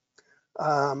work.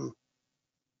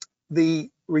 The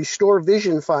Restore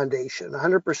Vision Foundation,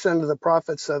 100% of the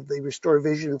profits of the Restore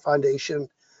Vision Foundation,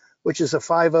 which is a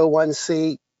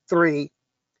 501c3,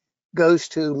 goes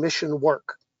to mission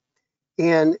work.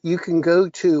 And you can go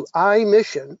to imission.us.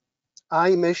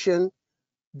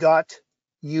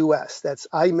 That's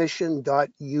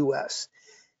imission.us.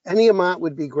 Any amount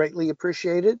would be greatly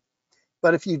appreciated.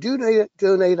 But if you do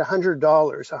donate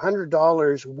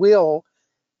 $100 will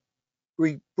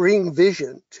bring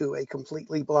vision to a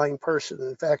completely blind person.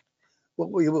 In fact, what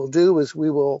we will do is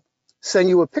we will send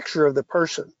you a picture of the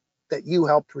person that you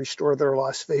helped restore their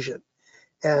lost vision.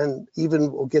 And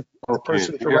even we'll get the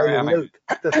person to write a note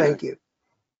to thank you.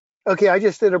 Okay, I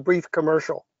just did a brief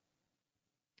commercial.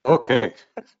 Okay,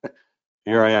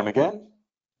 here I am again.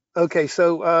 Okay,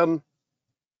 so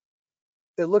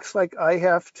it looks like I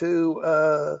have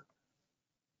to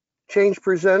change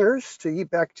presenters to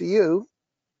back to you.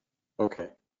 Okay.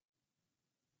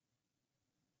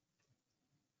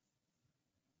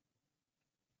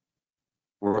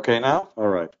 We're okay now? All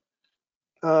right.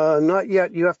 Not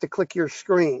yet. You have to click your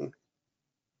screen.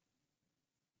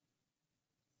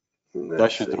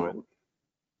 That should do it.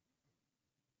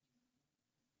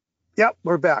 Yep,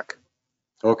 we're back.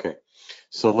 Okay.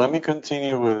 So let me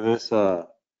continue with this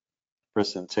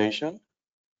presentation.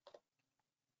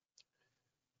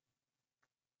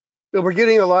 We're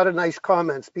getting a lot of nice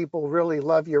comments. People really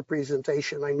love your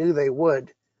presentation. I knew they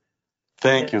would.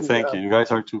 Thank you. Thank you. You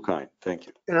guys are too kind. Thank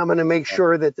you. And I'm going to make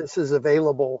sure that this is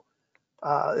available.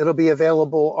 It'll be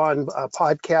available on a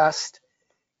podcast.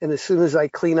 And as soon as I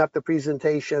clean up the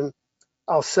presentation,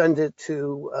 I'll send it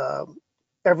to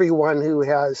everyone who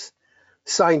has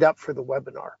signed up for the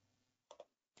webinar.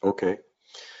 Okay.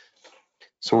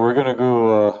 So we're going to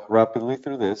go rapidly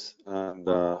through this. And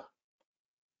the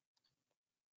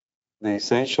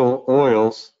essential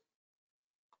oils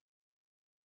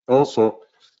also,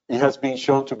 it has been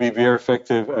shown to be very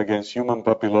effective against human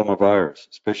papillomavirus,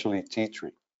 especially tea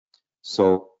tree.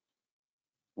 So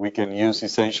we can use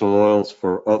essential oils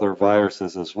for other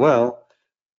viruses as well.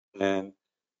 And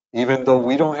even though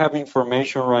we don't have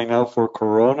information right now for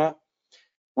corona,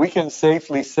 we can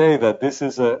safely say that this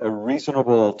is a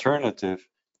reasonable alternative,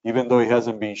 even though it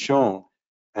hasn't been shown,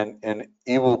 and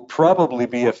it will probably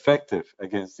be effective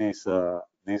against this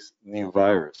new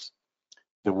virus,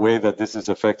 the way that this is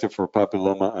effective for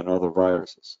papilloma and other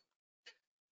viruses.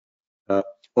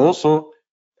 Also,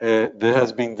 there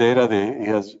has been data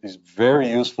that is very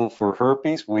useful for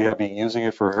herpes. We have been using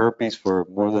it for herpes for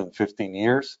more than 15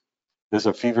 years. There's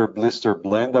a fever blister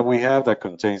blend that we have that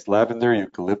contains lavender,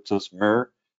 eucalyptus, myrrh,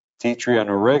 tea tree, and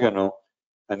oregano,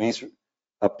 and is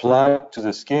applied to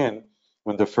the skin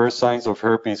when the first signs of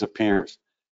herpes appears.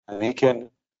 And it can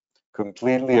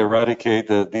completely eradicate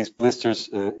these blisters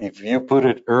if you put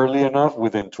it early enough,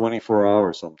 within 24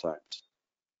 hours sometimes.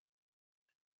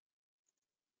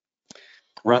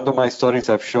 Randomized studies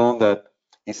have shown that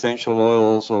essential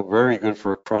oil is also very good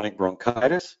for chronic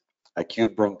bronchitis,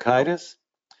 acute bronchitis,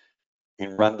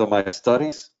 in randomized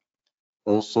studies,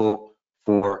 also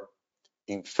for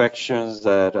infections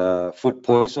that food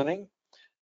poisoning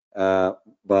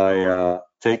by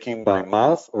taking by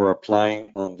mouth or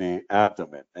applying on the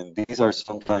abdomen. And these are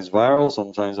sometimes viral,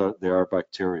 sometimes they are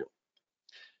bacterial.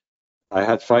 I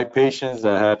had 5 patients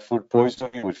that had food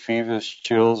poisoning with fevers,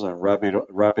 chills, and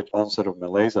rapid onset of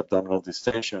malaise, abdominal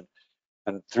distension,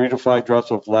 and 3 to 5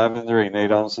 drops of lavender in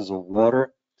 8 ounces of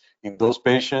water. In those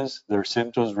patients, their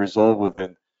symptoms resolved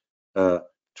within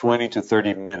 20 to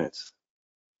 30 minutes.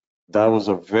 That was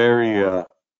a very,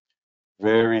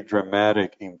 very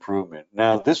dramatic improvement.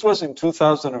 Now, this was in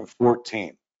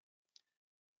 2014.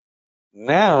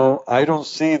 Now, I don't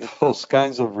see those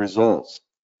kinds of results.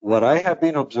 What I have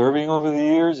been observing over the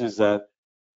years is that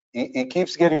it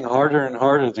keeps getting harder and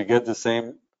harder to get the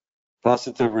same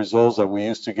positive results that we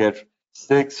used to get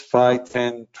 6, 5,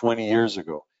 10, 20 years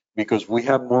ago, because we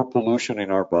have more pollution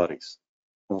in our bodies,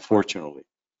 unfortunately.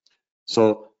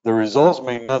 So the results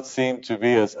may not seem to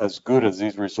be as good as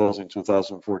these results in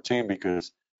 2014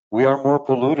 because we are more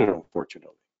polluted,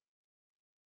 unfortunately.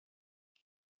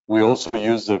 We also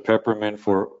used the peppermint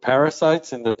for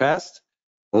parasites in the past,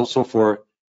 also for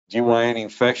GYN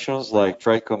infections like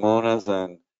trichomonas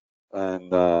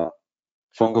and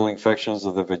fungal infections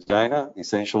of the vagina.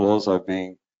 Essential oils are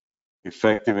being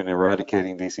effective in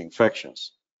eradicating these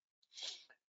infections.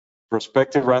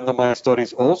 Prospective randomized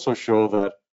studies also show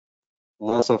that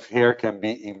loss of hair can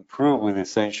be improved with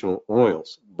essential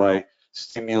oils by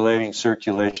stimulating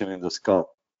circulation in the scalp.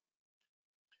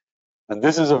 And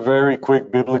this is a very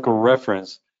quick biblical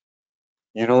reference.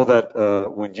 You know that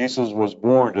when Jesus was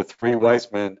born, the 3 wise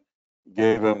men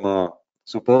gave him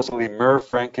supposedly myrrh,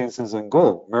 frankincense, and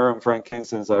gold. Myrrh and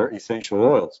frankincense are essential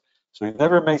oils. So it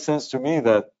never makes sense to me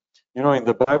that, you know, in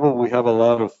the Bible we have a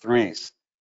lot of 3s.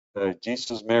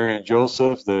 Jesus, Mary, and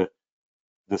Joseph, the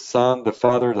Son, the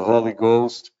Father, the Holy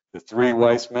Ghost, the 3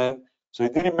 wise men. So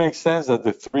it didn't make sense that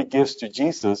the 3 gifts to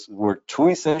Jesus were 2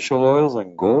 essential oils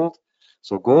and gold.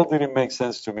 So gold didn't make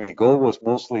sense to me. Gold was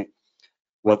mostly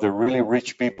what the really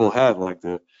rich people had, like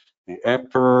the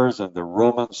emperors and the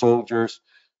Roman soldiers.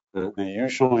 The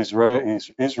usual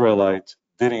Israelites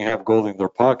didn't have gold in their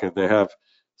pocket. They have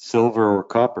silver or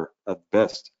copper at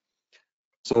best.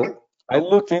 So I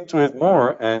looked into it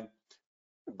more, and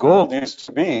gold used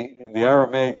to be, in the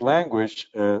Aramaic language,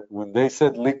 when they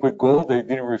said liquid gold, they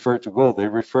didn't refer to gold. They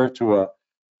referred to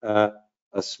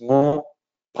a small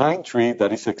pine tree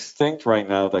that is extinct right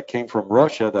now that came from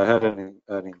Russia that had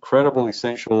an incredible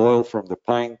essential oil from the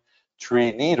pine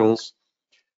tree needles.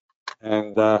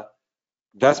 And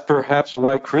that's perhaps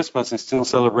why Christmas is still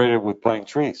celebrated with pine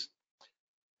trees.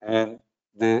 And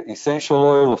the essential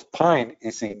oil of pine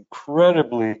is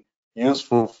incredibly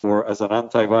useful as an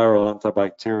antiviral,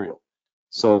 antibacterial.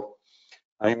 So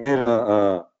I made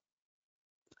an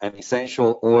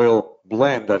essential oil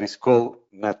blend that is called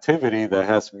Nativity that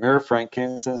has myrrh,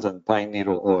 frankincense, and pine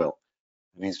needle oil.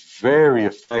 And it's very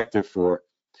effective for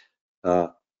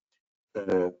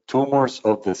tumors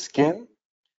of the skin,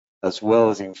 as well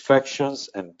as infections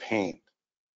and pain.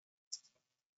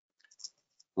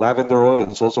 Lavender oil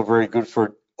is also very good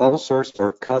for ulcers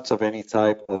or cuts of any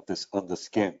type of this on the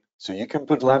skin. So you can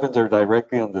put lavender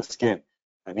directly on the skin,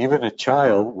 and even a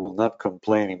child will not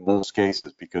complain in most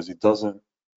cases because it doesn't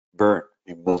burn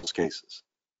in most cases.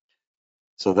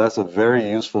 So that's a very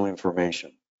useful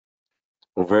information.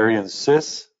 Ovarian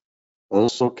cysts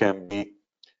also can be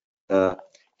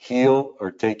healed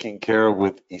or taken care of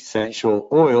with essential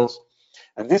oils.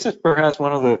 And this is perhaps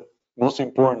one of the most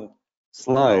important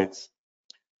slides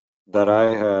that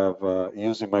I have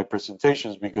used in my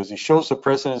presentations, because it shows the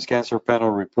President's Cancer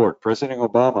Panel report. President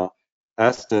Obama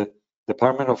asked the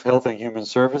Department of Health and Human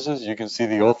Services, you can see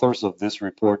the authors of this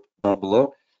report down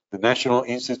below, the National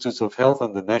Institutes of Health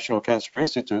and the National Cancer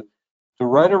Institute, to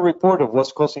write a report of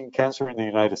what's causing cancer in the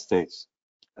United States.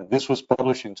 And this was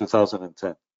published in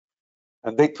 2010.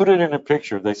 And they put it in a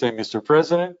picture. They say, Mr.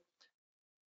 President,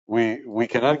 we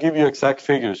cannot give you exact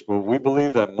figures, but we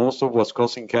believe that most of what's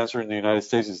causing cancer in the United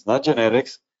States is not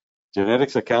genetics.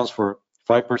 Genetics accounts for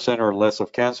 5% or less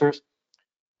of cancers.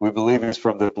 We believe it's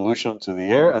from the pollution to the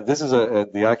air. And this is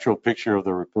the actual picture of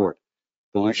the report.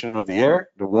 Pollution of the air,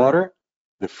 the water,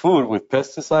 the food with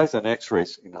pesticides, and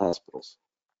x-rays in hospitals.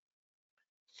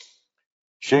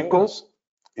 Shingles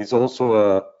is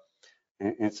also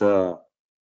it's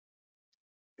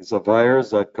a virus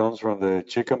that comes from the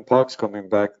chicken pox coming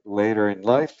back later in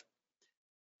life.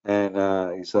 And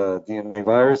it's a DNA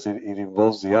virus. It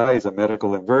involves the eye. It's a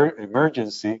medical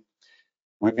emergency.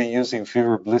 We've been using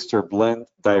Fever Blister Blend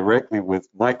directly with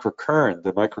microcurrent,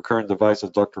 the microcurrent device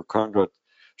that Dr. Conrad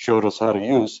showed us how to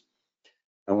use.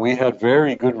 And we had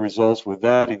very good results with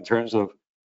that in terms of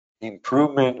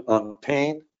improvement on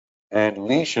pain and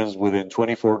lesions within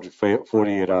 24 to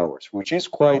 48 hours, which is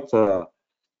quite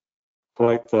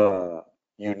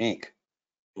unique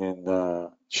in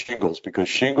shingles, because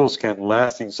shingles can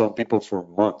last in some people for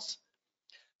months.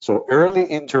 So early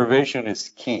intervention is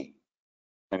key,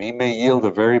 and it may yield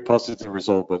a very positive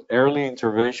result, but early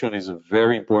intervention is a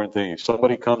very important thing. If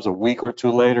somebody comes a week or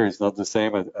two later, it's not the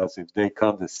same as if they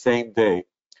come the same day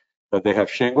that they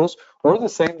have shingles, or the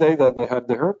same day that they had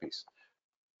the herpes,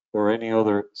 or any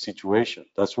other situation.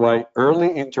 That's why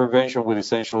early intervention with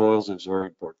essential oils is very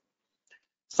important.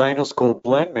 Sinus Cold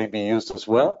Blend may be used as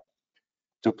well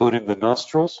to put in the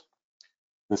nostrils.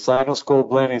 The Sinus Cold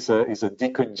Blend is a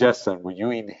decongestant. When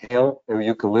you inhale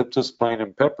eucalyptus, pine,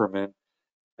 and peppermint,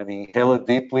 and inhale it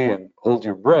deeply and hold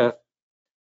your breath,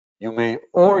 you may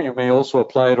also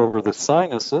apply it over the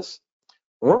sinuses,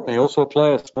 or may also apply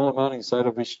a small amount inside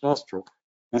of each nostril.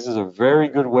 This is a very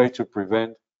good way to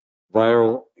prevent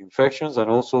viral infections and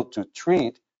also to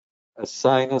treat a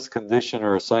sinus condition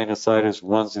or a sinusitis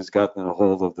once it's gotten a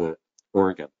hold of the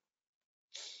organ.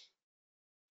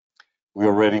 We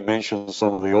already mentioned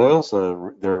some of the oils.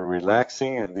 They're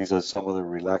relaxing, and these are some of the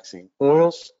relaxing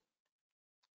oils.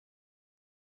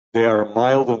 They are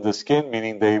mild on the skin,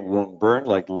 meaning they won't burn,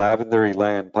 like lavender,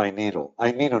 ylang, and pine needle.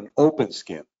 I mean on open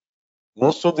skin.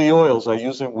 Most of the oils, I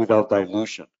use them without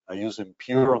dilution. I use them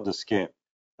pure on the skin,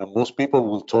 and most people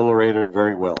will tolerate it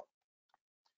very well.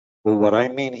 But what I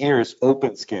mean here is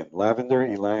open skin, lavender,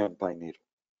 ylang, and pine needle.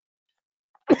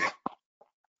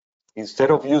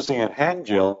 Instead of using a hand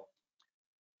gel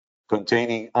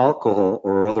containing alcohol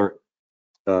or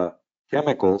other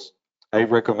chemicals, I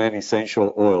recommend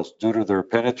essential oils due to their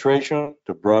penetration,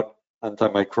 the broad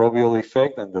antimicrobial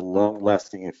effect, and the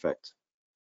long-lasting effect.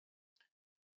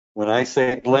 When I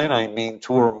say blend, I mean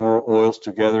 2 or more oils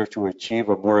together to achieve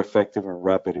a more effective and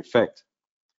rapid effect.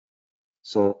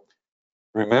 So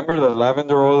remember that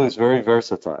lavender oil is very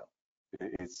versatile.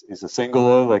 It's a single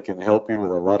oil that can help you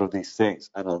with a lot of these things.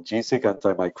 Analgesic,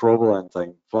 antimicrobial,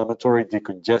 anti-inflammatory,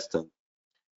 decongestant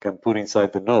can put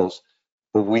inside the nose.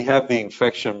 But we have the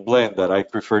infection blend that I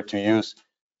prefer to use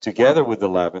together with the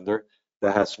lavender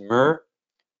that has myrrh,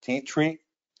 tea tree,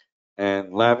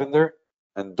 and lavender.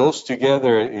 And those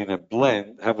together in a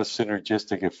blend have a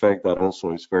synergistic effect that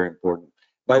also is very important.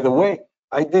 By the way,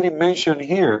 I didn't mention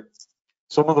here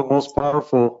some of the most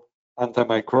powerful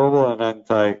antimicrobial and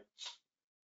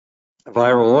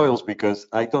antiviral oils, because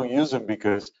I don't use them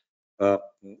because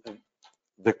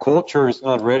the culture is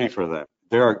not ready for them.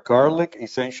 There are garlic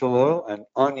essential oil and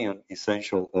onion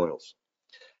essential oils.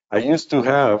 I used to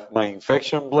have my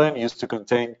infection blend used to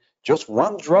contain just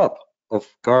 1 drop of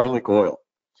garlic oil,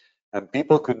 and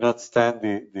people could not stand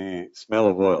the smell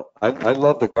of oil. I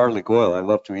love the garlic oil. I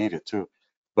love to eat it too,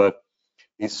 but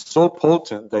it's so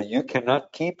potent that you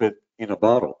cannot keep it in a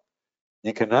bottle.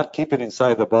 You cannot keep it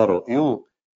inside the bottle.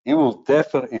 It will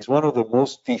definitely, it's one of the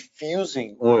most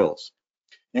diffusing oils.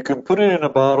 You can put it in a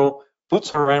bottle, put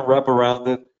saran wrap around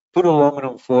it, put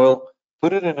aluminum foil,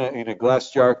 put it in a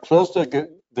glass jar, close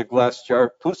the glass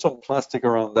jar, put some plastic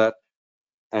around that,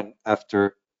 and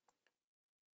after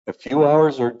a few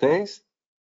hours or days,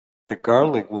 the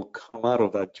garlic will come out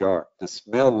of that jar. The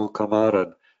smell will come out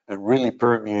and really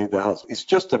permeate the house. It's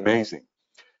just amazing.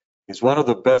 It's one of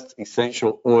the best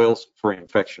essential oils for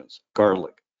infections,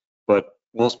 garlic. But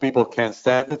most people can't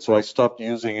stand it, so I stopped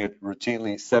using it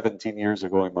routinely 17 years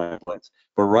ago in my blends.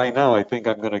 But right now, I think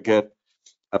I'm going to get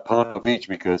a pound of each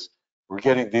because we're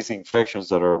getting these infections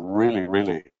that are really,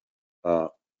 really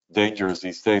dangerous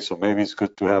these days. So maybe it's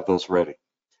good to have those ready.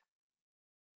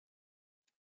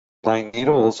 Pine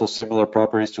needle, also similar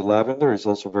properties to lavender, is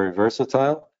also very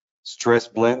versatile. Stress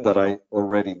blend that I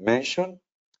already mentioned.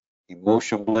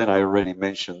 Emotion blend, I already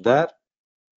mentioned that.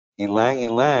 Ylang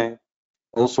ylang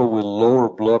also will lower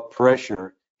blood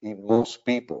pressure in most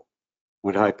people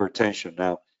with hypertension.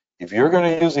 Now, if you're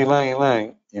going to use ylang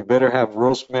ylang, you better have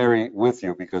rosemary with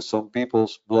you because some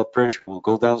people's blood pressure will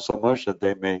go down so much that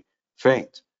they may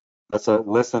faint. That's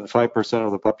less than 5%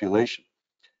 of the population.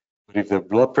 But if the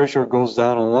blood pressure goes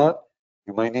down a lot,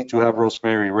 you might need to have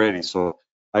rosemary ready. So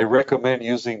I recommend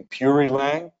using pure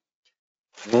ylang,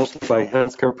 mostly by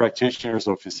healthcare practitioners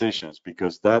or physicians,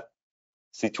 because that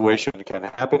situation can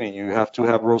happen and you have to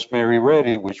have rosemary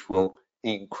ready, which will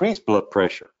increase blood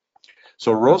pressure.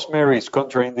 So rosemary is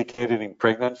contraindicated in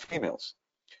pregnant females.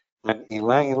 And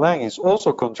ylang ylang is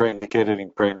also contraindicated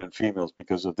in pregnant females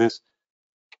because of this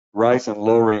rise and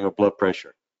lowering of blood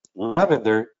pressure.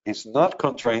 Lavender is not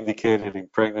contraindicated in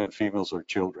pregnant females or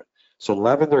children. So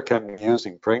lavender can be used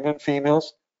in pregnant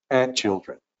females and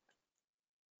children.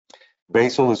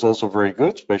 Basil is also very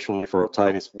good, especially for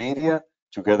otitis media,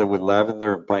 together with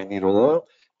lavender and pine needle oil.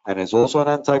 And it's also an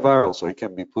antiviral, so it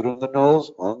can be put on the nose,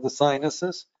 on the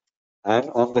sinuses, and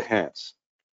on the hands.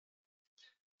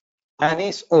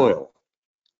 Anise oil.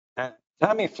 And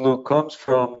Tamiflu comes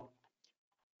from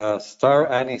star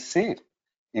anise seed.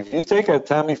 If you take a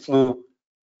Tamiflu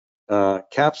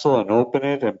capsule and open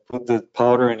it and put the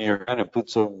powder in your hand and put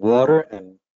some water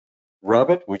and rub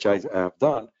it, which I have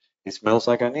done, it smells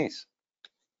like anise.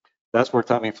 That's where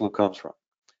Tamiflu comes from.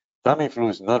 Tamiflu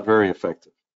is not very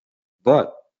effective,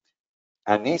 but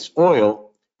anise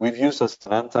oil we've used as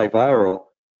an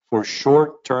antiviral for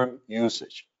short-term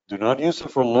usage. Do not use it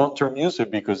for long-term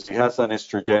usage because it has an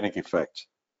estrogenic effect.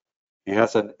 It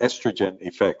has an estrogen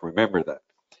effect, remember that.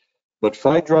 But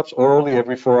 5 drops orally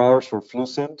every 4 hours for flu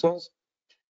symptoms,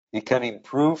 it can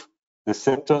improve the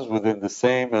symptoms within the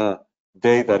same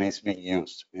day that it's being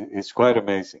used. It's quite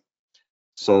amazing.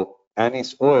 So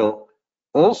anise oil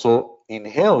also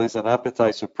inhale is an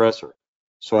appetite suppressor.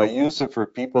 So I use it for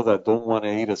people that don't want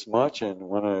to eat as much and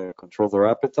want to control their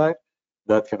appetite.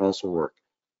 That can also work.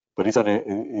 But it's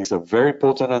a very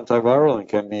potent antiviral and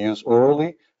can be used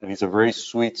orally, and it's a very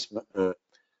sweet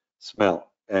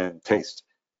smell and taste.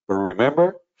 But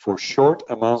remember, for short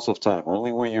amounts of time,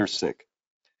 only when you're sick,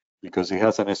 because it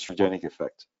has an estrogenic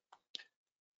effect.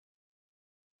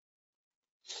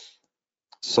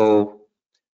 So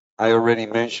I already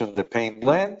mentioned the pain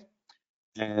blend,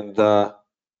 and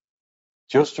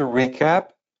just to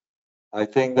recap, I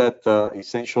think that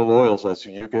essential oils, as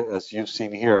you've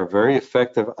seen here, are very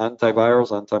effective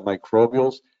antivirals,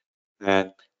 antimicrobials,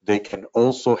 and they can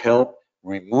also help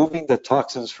removing the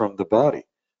toxins from the body,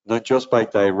 not just by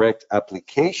direct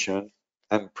application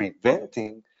and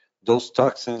preventing those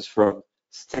toxins from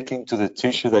sticking to the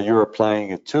tissue that you're applying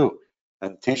it to.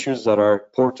 And tissues that are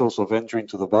portals of entry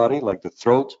into the body, like the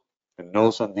throat and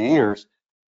nose and the ears,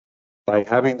 by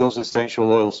having those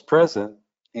essential oils present,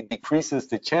 it decreases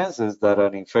the chances that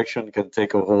an infection can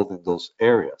take a hold in those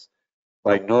areas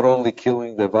by not only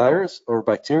killing the virus or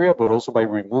bacteria, but also by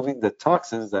removing the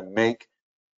toxins that make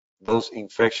those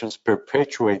infections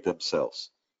perpetuate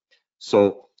themselves.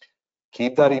 So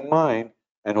keep that in mind,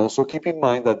 and also keep in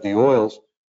mind that the oils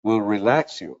will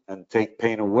relax you and take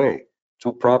pain away,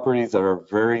 2 properties that are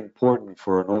very important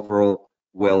for an overall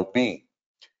well-being.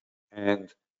 And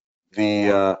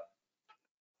the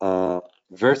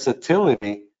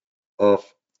versatility of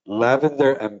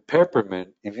lavender and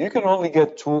peppermint, if you can only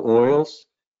get 2 oils,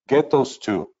 get those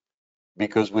 2,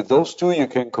 because with those 2 you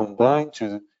can combine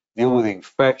to deal with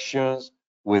infections,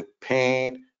 with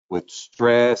pain, with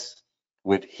stress,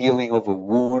 with healing of a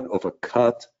wound, of a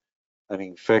cut, an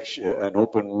infection, an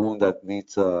open wound that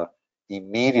needs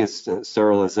immediate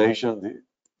sterilization. The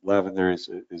lavender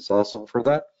is awesome for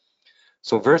that.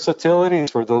 So versatility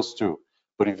is for those 2.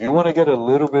 But if you want to get a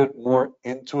little bit more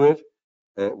into it,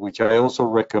 which I also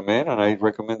recommend, and I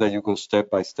recommend that you go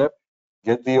step by step,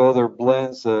 get the other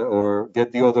blends or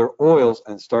get the other oils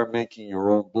and start making your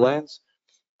own blends,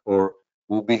 or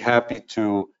we'll be happy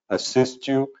to assist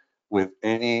you with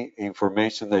any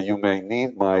information that you may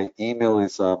need. My email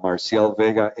is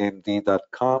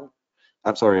marcialvegamd.com.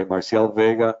 I'm sorry,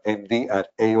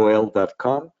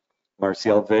 marcialvegamd@aol.com,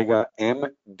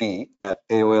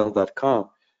 marcialvegamd@aol.com.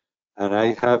 And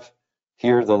I have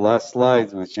here the last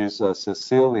slide, which is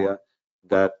Cecilia,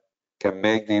 that can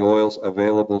make the oils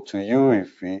available to you.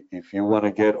 If you want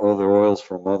to get other oils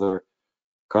from other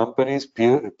companies,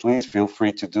 please feel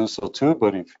free to do so too.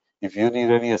 But if you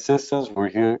need any assistance, we're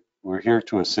here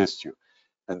to assist you.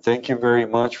 And thank you very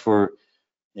much for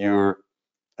your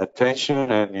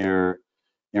attention and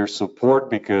your support,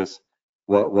 because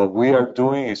what we are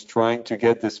doing is trying to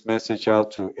get this message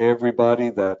out to everybody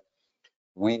that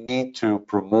we need to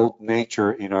promote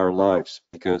nature in our lives,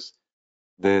 because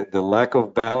the lack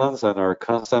of balance and our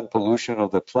constant pollution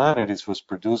of the planet is what's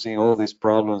producing all these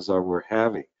problems that we're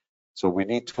having. So we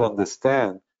need to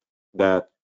understand that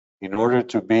in order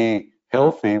to be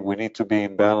healthy, we need to be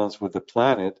in balance with the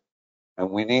planet,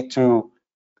 and we need to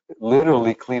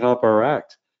literally clean up our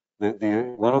act.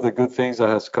 One of the good things that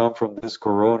has come from this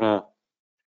corona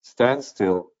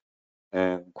standstill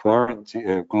and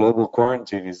quarantine, global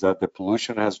quarantine, is that the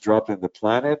pollution has dropped in the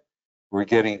planet. We're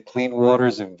getting clean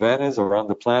waters in Venice, around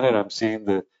the planet. I'm seeing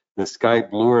the sky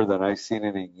bluer than I've seen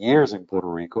it in years in Puerto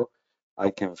Rico.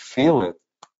 I can feel it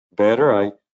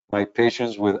better. My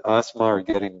patients with asthma are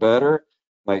getting better.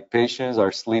 My patients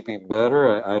are sleeping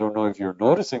better. I don't know if you're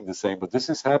noticing the same, but this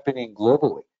is happening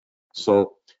globally.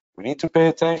 So we need to pay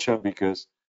attention, because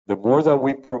the more that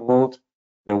we promote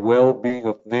the well-being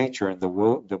of nature, and the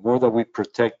more that we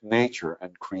protect nature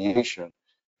and creation,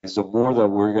 is the more that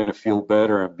we're going to feel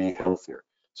better and be healthier.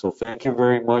 So thank you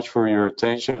very much for your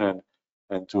attention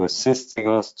and to assisting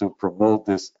us to promote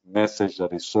this message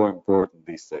that is so important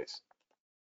these days.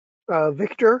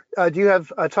 Victor, do you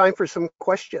have time for some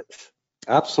questions?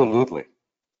 Absolutely.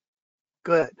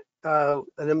 Good. An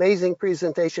amazing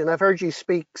presentation. I've heard you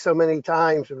speak so many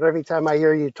times, but every time I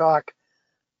hear you talk,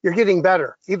 you're getting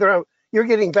better. Either you're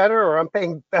getting better or I'm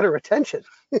paying better attention.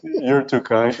 You're too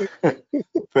kind.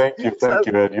 Thank you,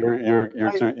 Ed.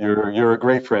 You're a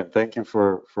great friend. Thank you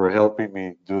for helping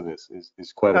me do this.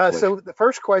 It's quite a pleasure. So the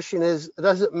first question is,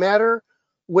 does it matter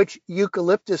which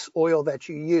eucalyptus oil that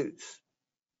you use?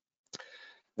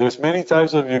 There's many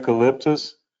types of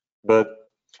eucalyptus, but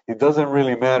it doesn't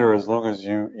really matter as long as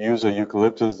you use a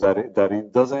eucalyptus that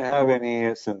it doesn't have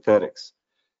any synthetics.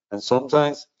 And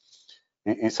sometimes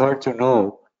it's hard to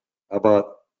know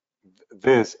about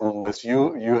this unless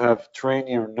you have trained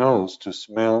your nose to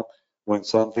smell when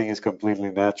something is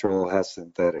completely natural or has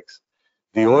synthetics.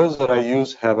 The oils that I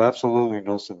use have absolutely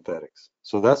no synthetics.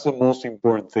 So that's the most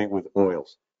important thing with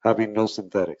oils, having no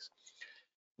synthetics.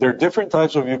 There are different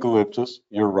types of eucalyptus,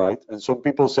 you're right, and some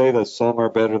people say that some are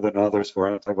better than others for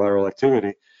antiviral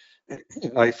activity.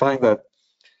 I find that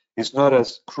it's not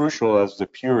as crucial as the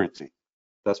purity.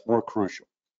 That's more crucial.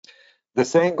 The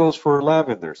same goes for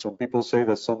lavender. Some people say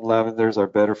that some lavenders are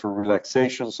better for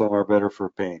relaxation, some are better for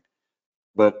pain.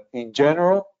 But in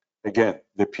general, again,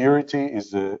 the purity is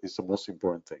the most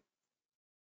important thing.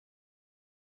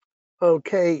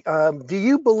 Okay. Do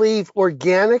you believe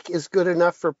organic is good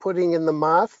enough for putting in the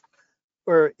mouth,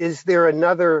 or is there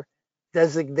another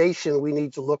designation we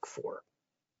need to look for?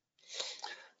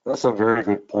 That's a very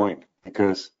good point,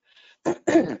 because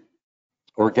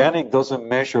organic doesn't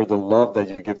measure the love that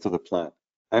you give to the plant.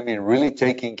 I mean, really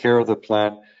taking care of the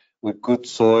plant with good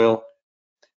soil,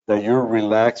 that you're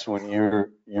relaxed when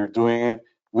you're doing it.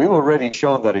 We've already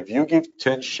shown that if you give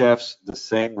 10 chefs the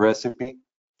same recipe,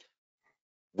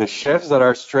 the chefs that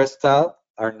are stressed out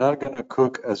are not going to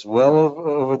cook as well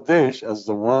of a dish as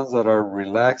the ones that are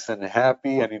relaxed and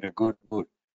happy and in a good mood.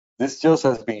 This just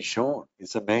has been shown.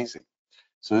 It's amazing.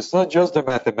 So it's not just the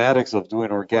mathematics of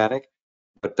doing organic,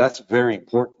 but that's very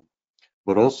important.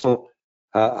 But also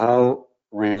how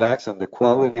relaxed and the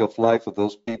quality of life of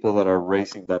those people that are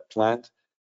raising that plant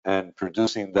and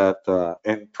producing that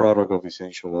end product of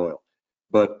essential oil.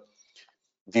 But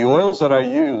the oils that I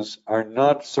use are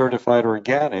not certified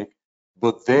organic,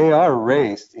 but they are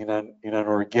raised in an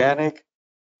organic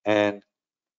and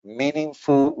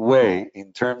meaningful way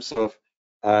in terms of,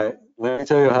 let me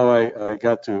tell you how I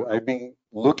got to, I've been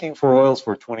looking for oils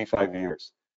for 25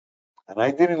 years. And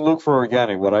I didn't look for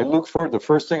organic. What I looked for, the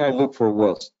first thing I looked for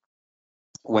was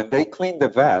when they clean the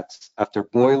vats after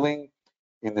boiling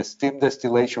in the steam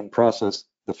distillation process,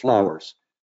 the flowers,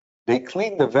 they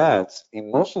clean the vats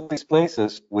in most of these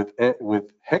places with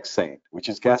hexane, which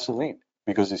is gasoline,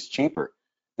 because it's cheaper.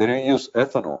 They don't use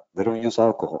ethanol. They don't use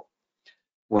alcohol.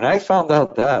 When I found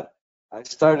out that, I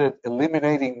started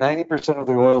eliminating 90% of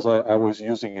the oils I was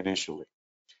using initially.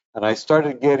 And I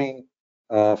started getting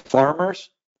farmers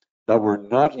that were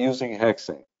not using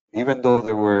hexane, even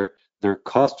though their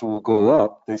cost will go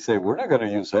up. They say, we're not going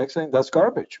to use hexane. That's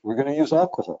garbage. We're going to use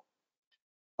alcohol.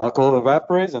 Alcohol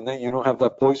evaporates, and then you don't have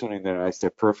that poison in there. I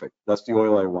said, perfect. That's the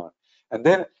oil I want. And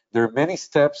then there are many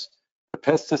steps. The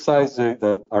pesticides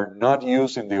that are not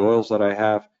used in the oils that I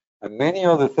have, and many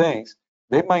other things,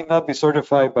 they might not be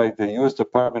certified by the U.S.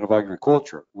 Department of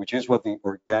Agriculture, which is what the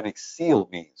organic seal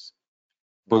means.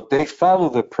 But they follow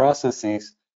the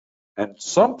processes, and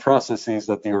some processes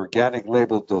that the organic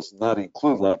label does not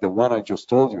include, like the one I just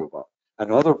told you about,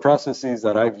 and other processes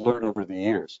that I've learned over the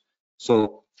years.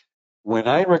 So when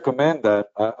I recommend that,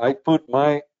 I put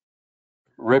my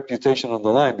reputation on the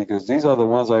line, because these are the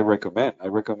ones I recommend. I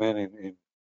recommend in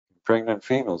pregnant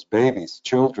females, babies,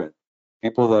 children,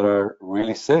 people that are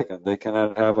really sick and they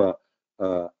cannot have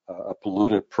a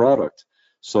polluted product.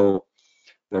 So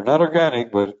they're not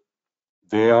organic, but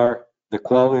they are the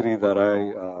quality that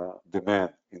I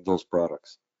demand in those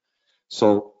products.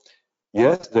 So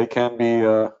yes, they can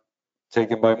be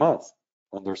taken by mouth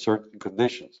under certain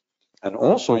conditions. And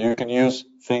also you can use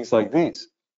things like these,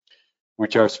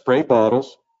 which are spray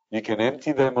bottles. You can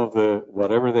empty them of the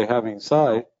whatever they have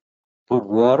inside, put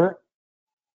water,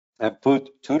 and put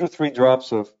 2 to 3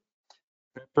 drops of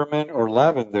peppermint or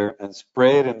lavender and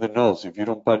spray it in the nose. If you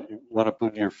don't want to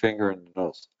put your finger in the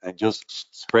nose, and just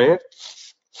spray it,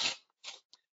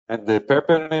 and the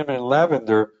peppermint and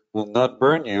lavender will not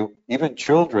burn you. Even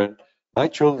children, my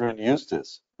children use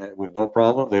this with no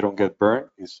problem. They don't get burned.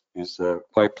 It's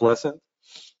quite pleasant.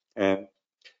 And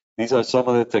these are some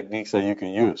of the techniques that you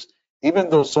can use. Even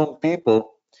though some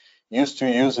people used to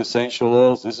use essential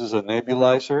oils, this is a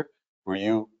nebulizer where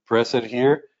you press it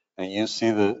here and you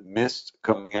see the mist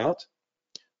coming out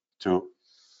to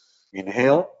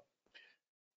inhale.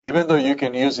 Even though you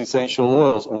can use essential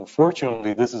oils,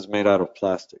 unfortunately, this is made out of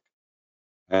plastic.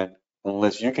 And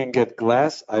unless you can get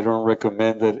glass, I don't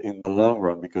recommend it in the long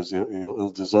run, because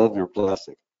it'll dissolve your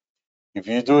plastic. If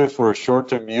you do it for a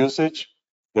short-term usage,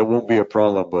 there won't be a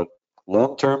problem. But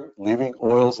long-term, leaving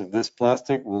oils in this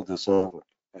plastic will dissolve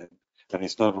it, and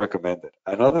it's not recommended.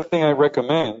 Another thing I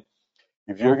recommend,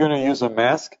 if you're going to use a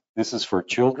mask, this is for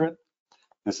children.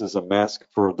 This is a mask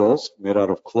for adults made out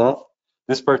of cloth.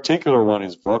 This particular one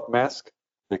is Vuck mask.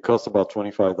 They cost about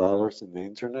 $25 in the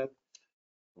internet.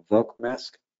 Vuck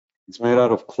mask. It's made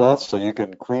out of cloth, so you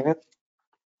can clean it,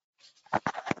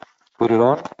 put it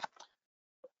on.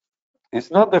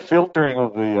 It's not the filtering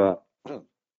of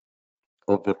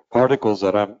the particles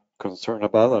that I'm concerned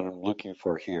about and I'm looking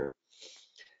for here.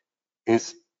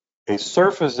 It's a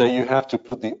surface that you have to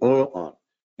put the oil on.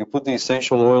 You put the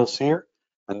essential oils here,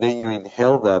 and then you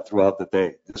inhale that throughout the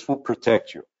day. This will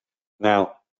protect you.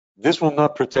 Now, this will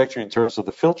not protect you in terms of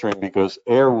the filtering, because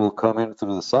air will come in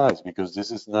through the sides, because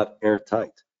this is not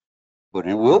airtight. But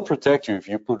it will protect you if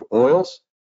you put oils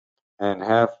and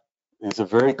it's a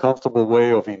very comfortable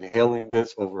way of inhaling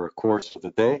this over a course of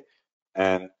the day.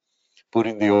 And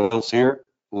putting the oils here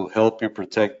will help you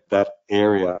protect that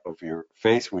area of your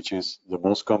face, which is the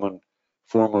most common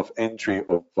form of entry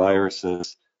of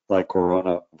viruses like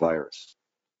coronavirus.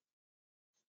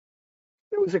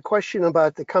 There was a question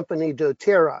about the company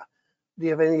doTERRA. Do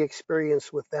you have any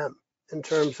experience with them in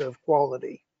terms of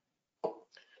quality?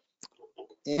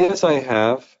 Yes, I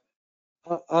have.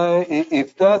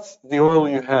 If that's the oil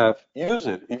you have, use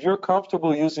it. If you're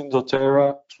comfortable using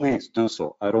doTERRA, please do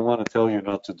so. I don't want to tell you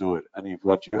not to do it. And if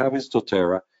what you have is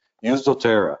doTERRA, use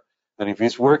doTERRA. And if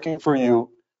it's working for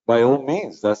you, by all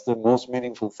means, that's the most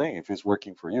meaningful thing, if it's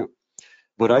working for you.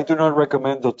 But I do not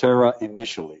recommend doTERRA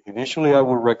initially. Initially, I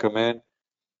would recommend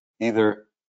either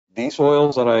these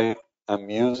oils that I am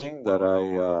using, that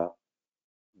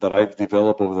I've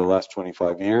developed over the last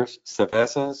 25 years,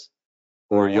 Sevessence,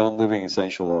 or Young Living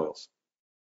essential oils.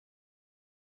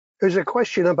 There's a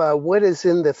question about what is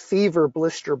in the Fever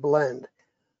Blister blend.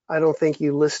 I don't think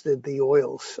you listed the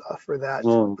oils for that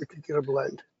particular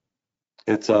blend.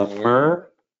 It's a myrrh,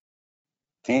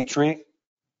 tea tree,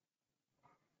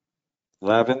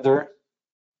 lavender.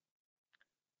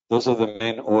 Those are the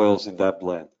main oils in that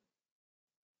blend.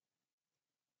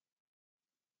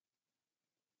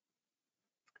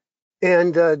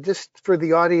 And just for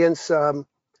the audience,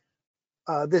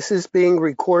 this is being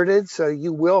recorded, so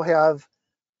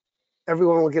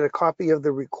everyone will get a copy of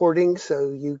the recording, so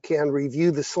you can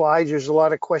review the slides. There's a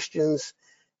lot of questions.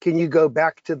 Can you go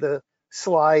back to the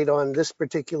slide on this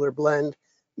particular blend?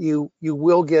 You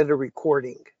will get a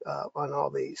recording on all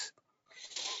these.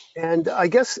 And I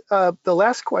guess the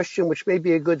last question, which may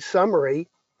be a good summary,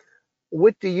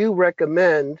 what do you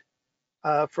recommend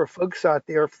for folks out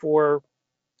there for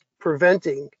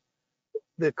preventing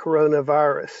the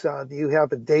coronavirus? Do you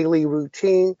have a daily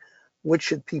routine? What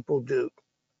should people do?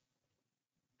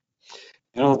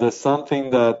 You know, there's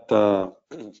something that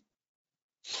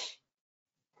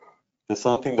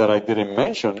I didn't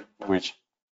mention, which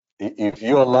if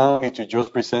you allow me to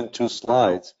just present 2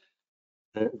 slides,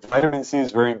 vitamin C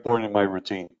is very important in my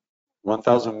routine.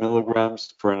 1,000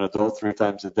 milligrams for an adult 3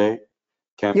 times a day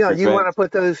can Yeah, you want prevent. to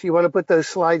put those. You want to put those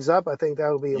slides up. I think that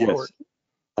will be Yes, important.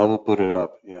 I will put it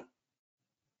up. Yeah.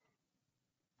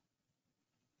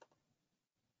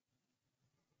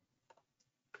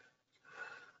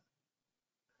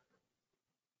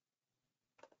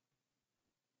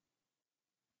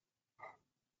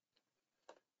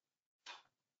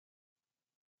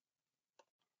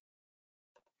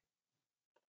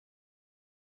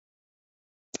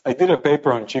 I did a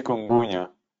paper on chikungunya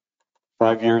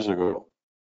 5 years ago,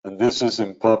 and this is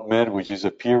in PubMed, which is a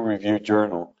peer-reviewed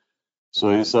journal. So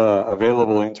it's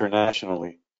available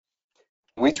internationally.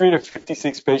 We treated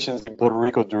 56 patients in Puerto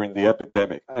Rico during the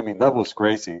epidemic. I mean, that was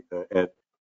crazy.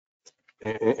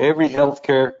 Every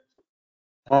healthcare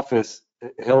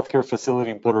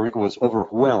facility in Puerto Rico was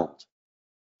overwhelmed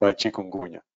by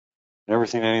chikungunya. Never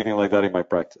seen anything like that in my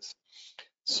practice.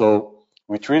 So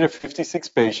we treated 56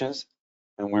 patients,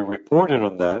 and we reported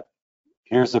on that.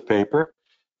 Here's the paper.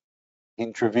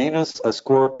 Intravenous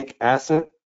ascorbic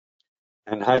acid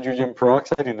and hydrogen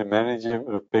peroxide in the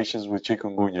management of patients with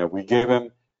chikungunya. We gave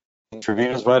them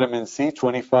intravenous vitamin C,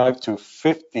 25 to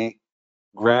 50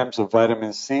 grams of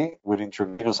vitamin C with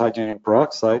intravenous hydrogen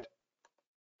peroxide.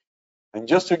 And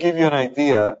just to give you an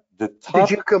idea, the top...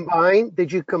 Did you combine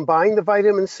the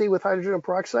vitamin C with hydrogen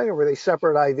peroxide, or were they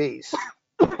separate IVs?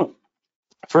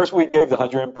 First, we gave the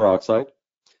hydrogen peroxide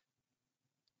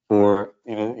for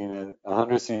in a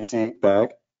 100 cc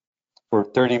bag for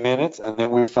 30 minutes, and then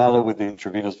we followed with the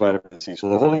intravenous vitamin C. So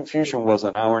the whole infusion was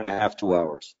an hour and a half, 2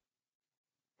 hours.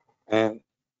 And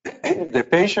the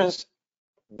patients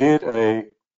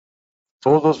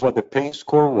told us what the pain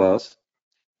score was.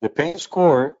 The pain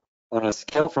score on a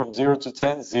scale from 0 to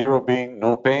 10, 0 being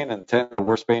no pain and 10 the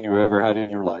worst pain you ever had in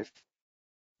your life.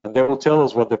 And they will tell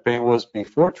us what the pain was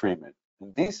before treatment.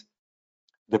 And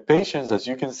the patients, as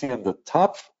you can see on the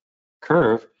top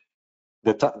curve,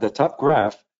 the top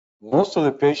graph, most of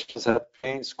the patients had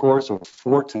pain scores of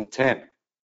 4 to 10.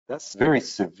 That's very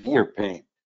severe pain.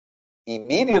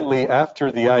 Immediately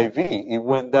after the IV, it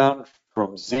went down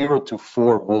from 0 to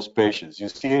 4, most patients. You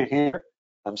see it here?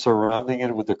 I'm surrounding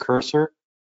it with the cursor.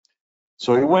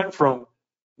 So it went from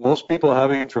most people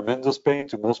having tremendous pain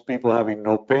to most people having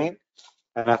no pain.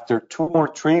 And after 2 more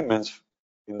treatments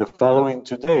in the following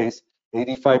 2 days,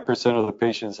 85% of the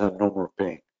patients had no more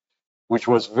pain, which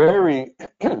was very,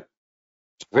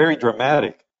 very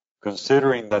dramatic,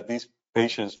 considering that these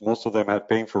patients, most of them had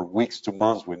pain for weeks to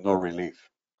months with no relief.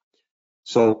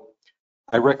 So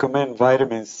I recommend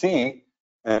vitamin C,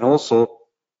 and also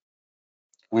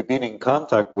we've been in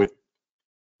contact with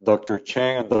Dr.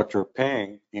 Cheng and Dr.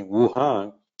 Peng in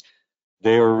Wuhan.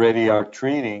 They already are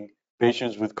treating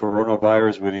patients with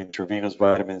coronavirus with intravenous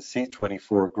vitamin C,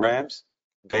 24 grams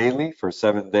daily for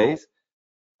 7 days.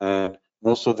 And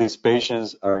most of these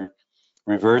patients are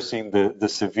reversing the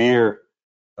severe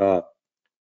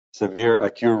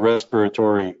acute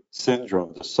respiratory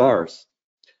syndrome, the SARS,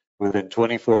 within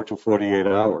 24 to 48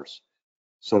 hours.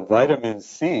 So vitamin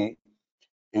C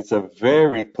is a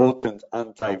very potent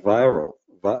antiviral.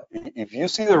 But if you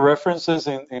see the references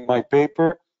in my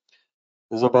paper,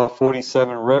 there's about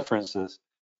 47 references.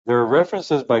 There are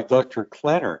references by Dr.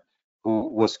 Klenner, who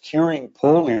was curing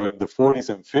polio in the 40s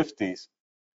and 50s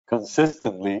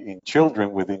consistently in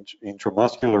children with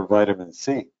intramuscular vitamin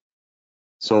C.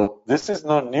 So this is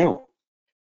not new.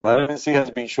 Vitamin C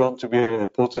has been shown to be a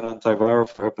potent antiviral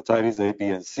for hepatitis A, B,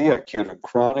 and C, acute and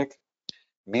chronic,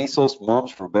 measles,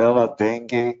 mumps, rubella,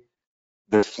 dengue,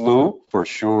 the flu for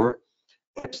sure,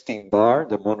 Epstein-Barr,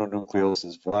 the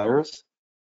mononucleosis virus,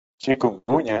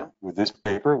 chikungunya, with this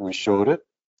paper, we showed it,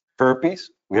 herpes,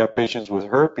 we have patients with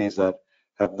herpes that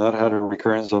have not had a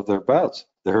recurrence of their bouts.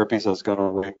 The herpes has gone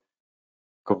away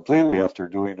completely after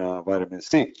doing vitamin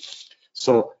C.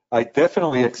 So I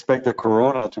definitely expect the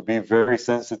corona to be very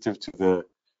sensitive to the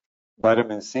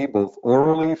vitamin C, both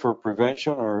orally for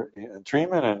prevention or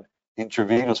treatment and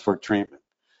intravenous for treatment.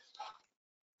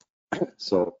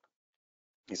 So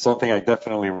it's something I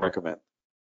definitely recommend.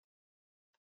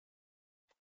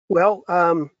 Well,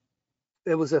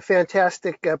 it was a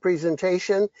fantastic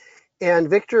presentation. And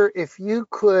Victor, if you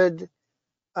could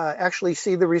actually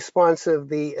see the response of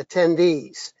the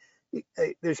attendees,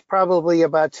 there's probably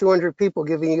about 200 people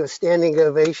giving you a standing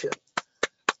ovation.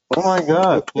 Oh my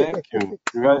God, thank you.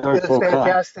 You guys are It was so kind.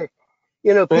 fantastic.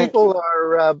 You know, Thank people you.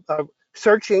 are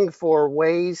searching for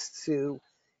ways to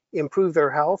improve their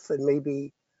health and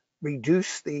maybe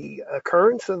reduce the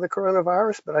occurrence of the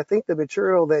coronavirus. But I think the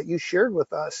material that you shared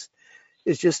with us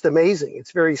is just amazing.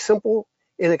 It's very simple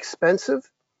inexpensive.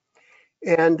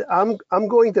 And I'm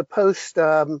going to post.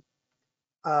 I'll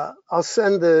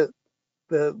send the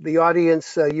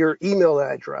audience your email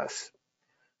address.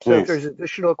 So if there's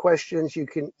additional questions, you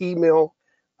can email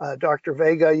Dr.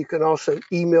 Vega. You can also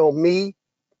email me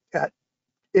at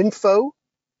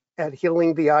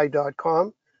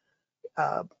info@healingtheeye.com.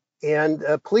 And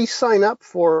please sign up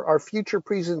for our future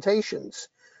presentations.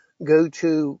 Go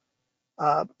to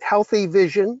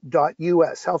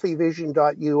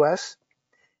healthyvision.us,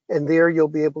 and there you'll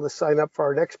be able to sign up for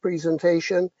our next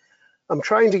presentation. I'm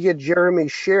trying to get Jeremy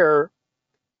Scher,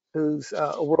 who's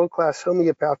a world-class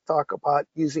homeopath, talk about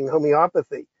using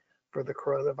homeopathy for the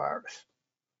coronavirus.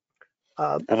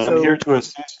 And I'm here to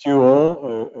assist you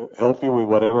all, help you with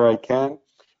whatever I can.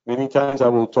 Many times I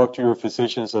will talk to your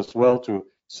physicians as well to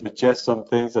suggest some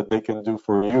things that they can do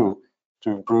for you to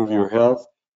improve your health.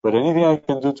 But anything I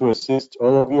can do to assist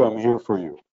all of you, I'm here for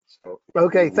you. So,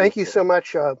 okay, thank you so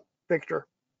much, Victor.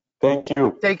 Thank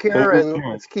you. Take care, and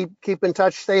let's keep in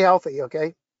touch. Stay healthy,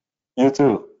 okay? You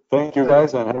too. Thank you,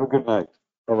 guys, and have a good night.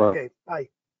 Bye-bye. Okay, bye.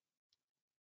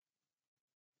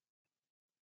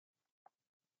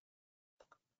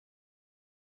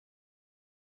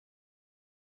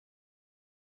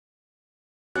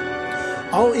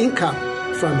 All income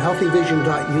from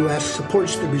healthyvision.us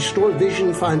supports the Restore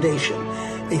Vision Foundation,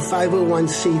 a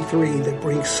 501c3 that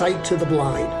brings sight to the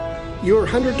blind. Your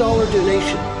 $100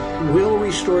 donation will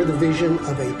restore the vision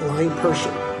of a blind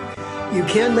person. You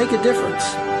can make a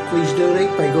difference. Please donate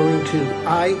by going to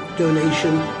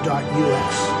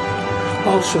idonation.us.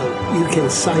 Also, you can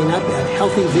sign up at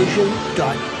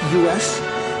healthyvision.us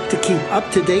to keep up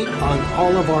to date on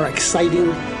all of our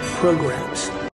exciting programs.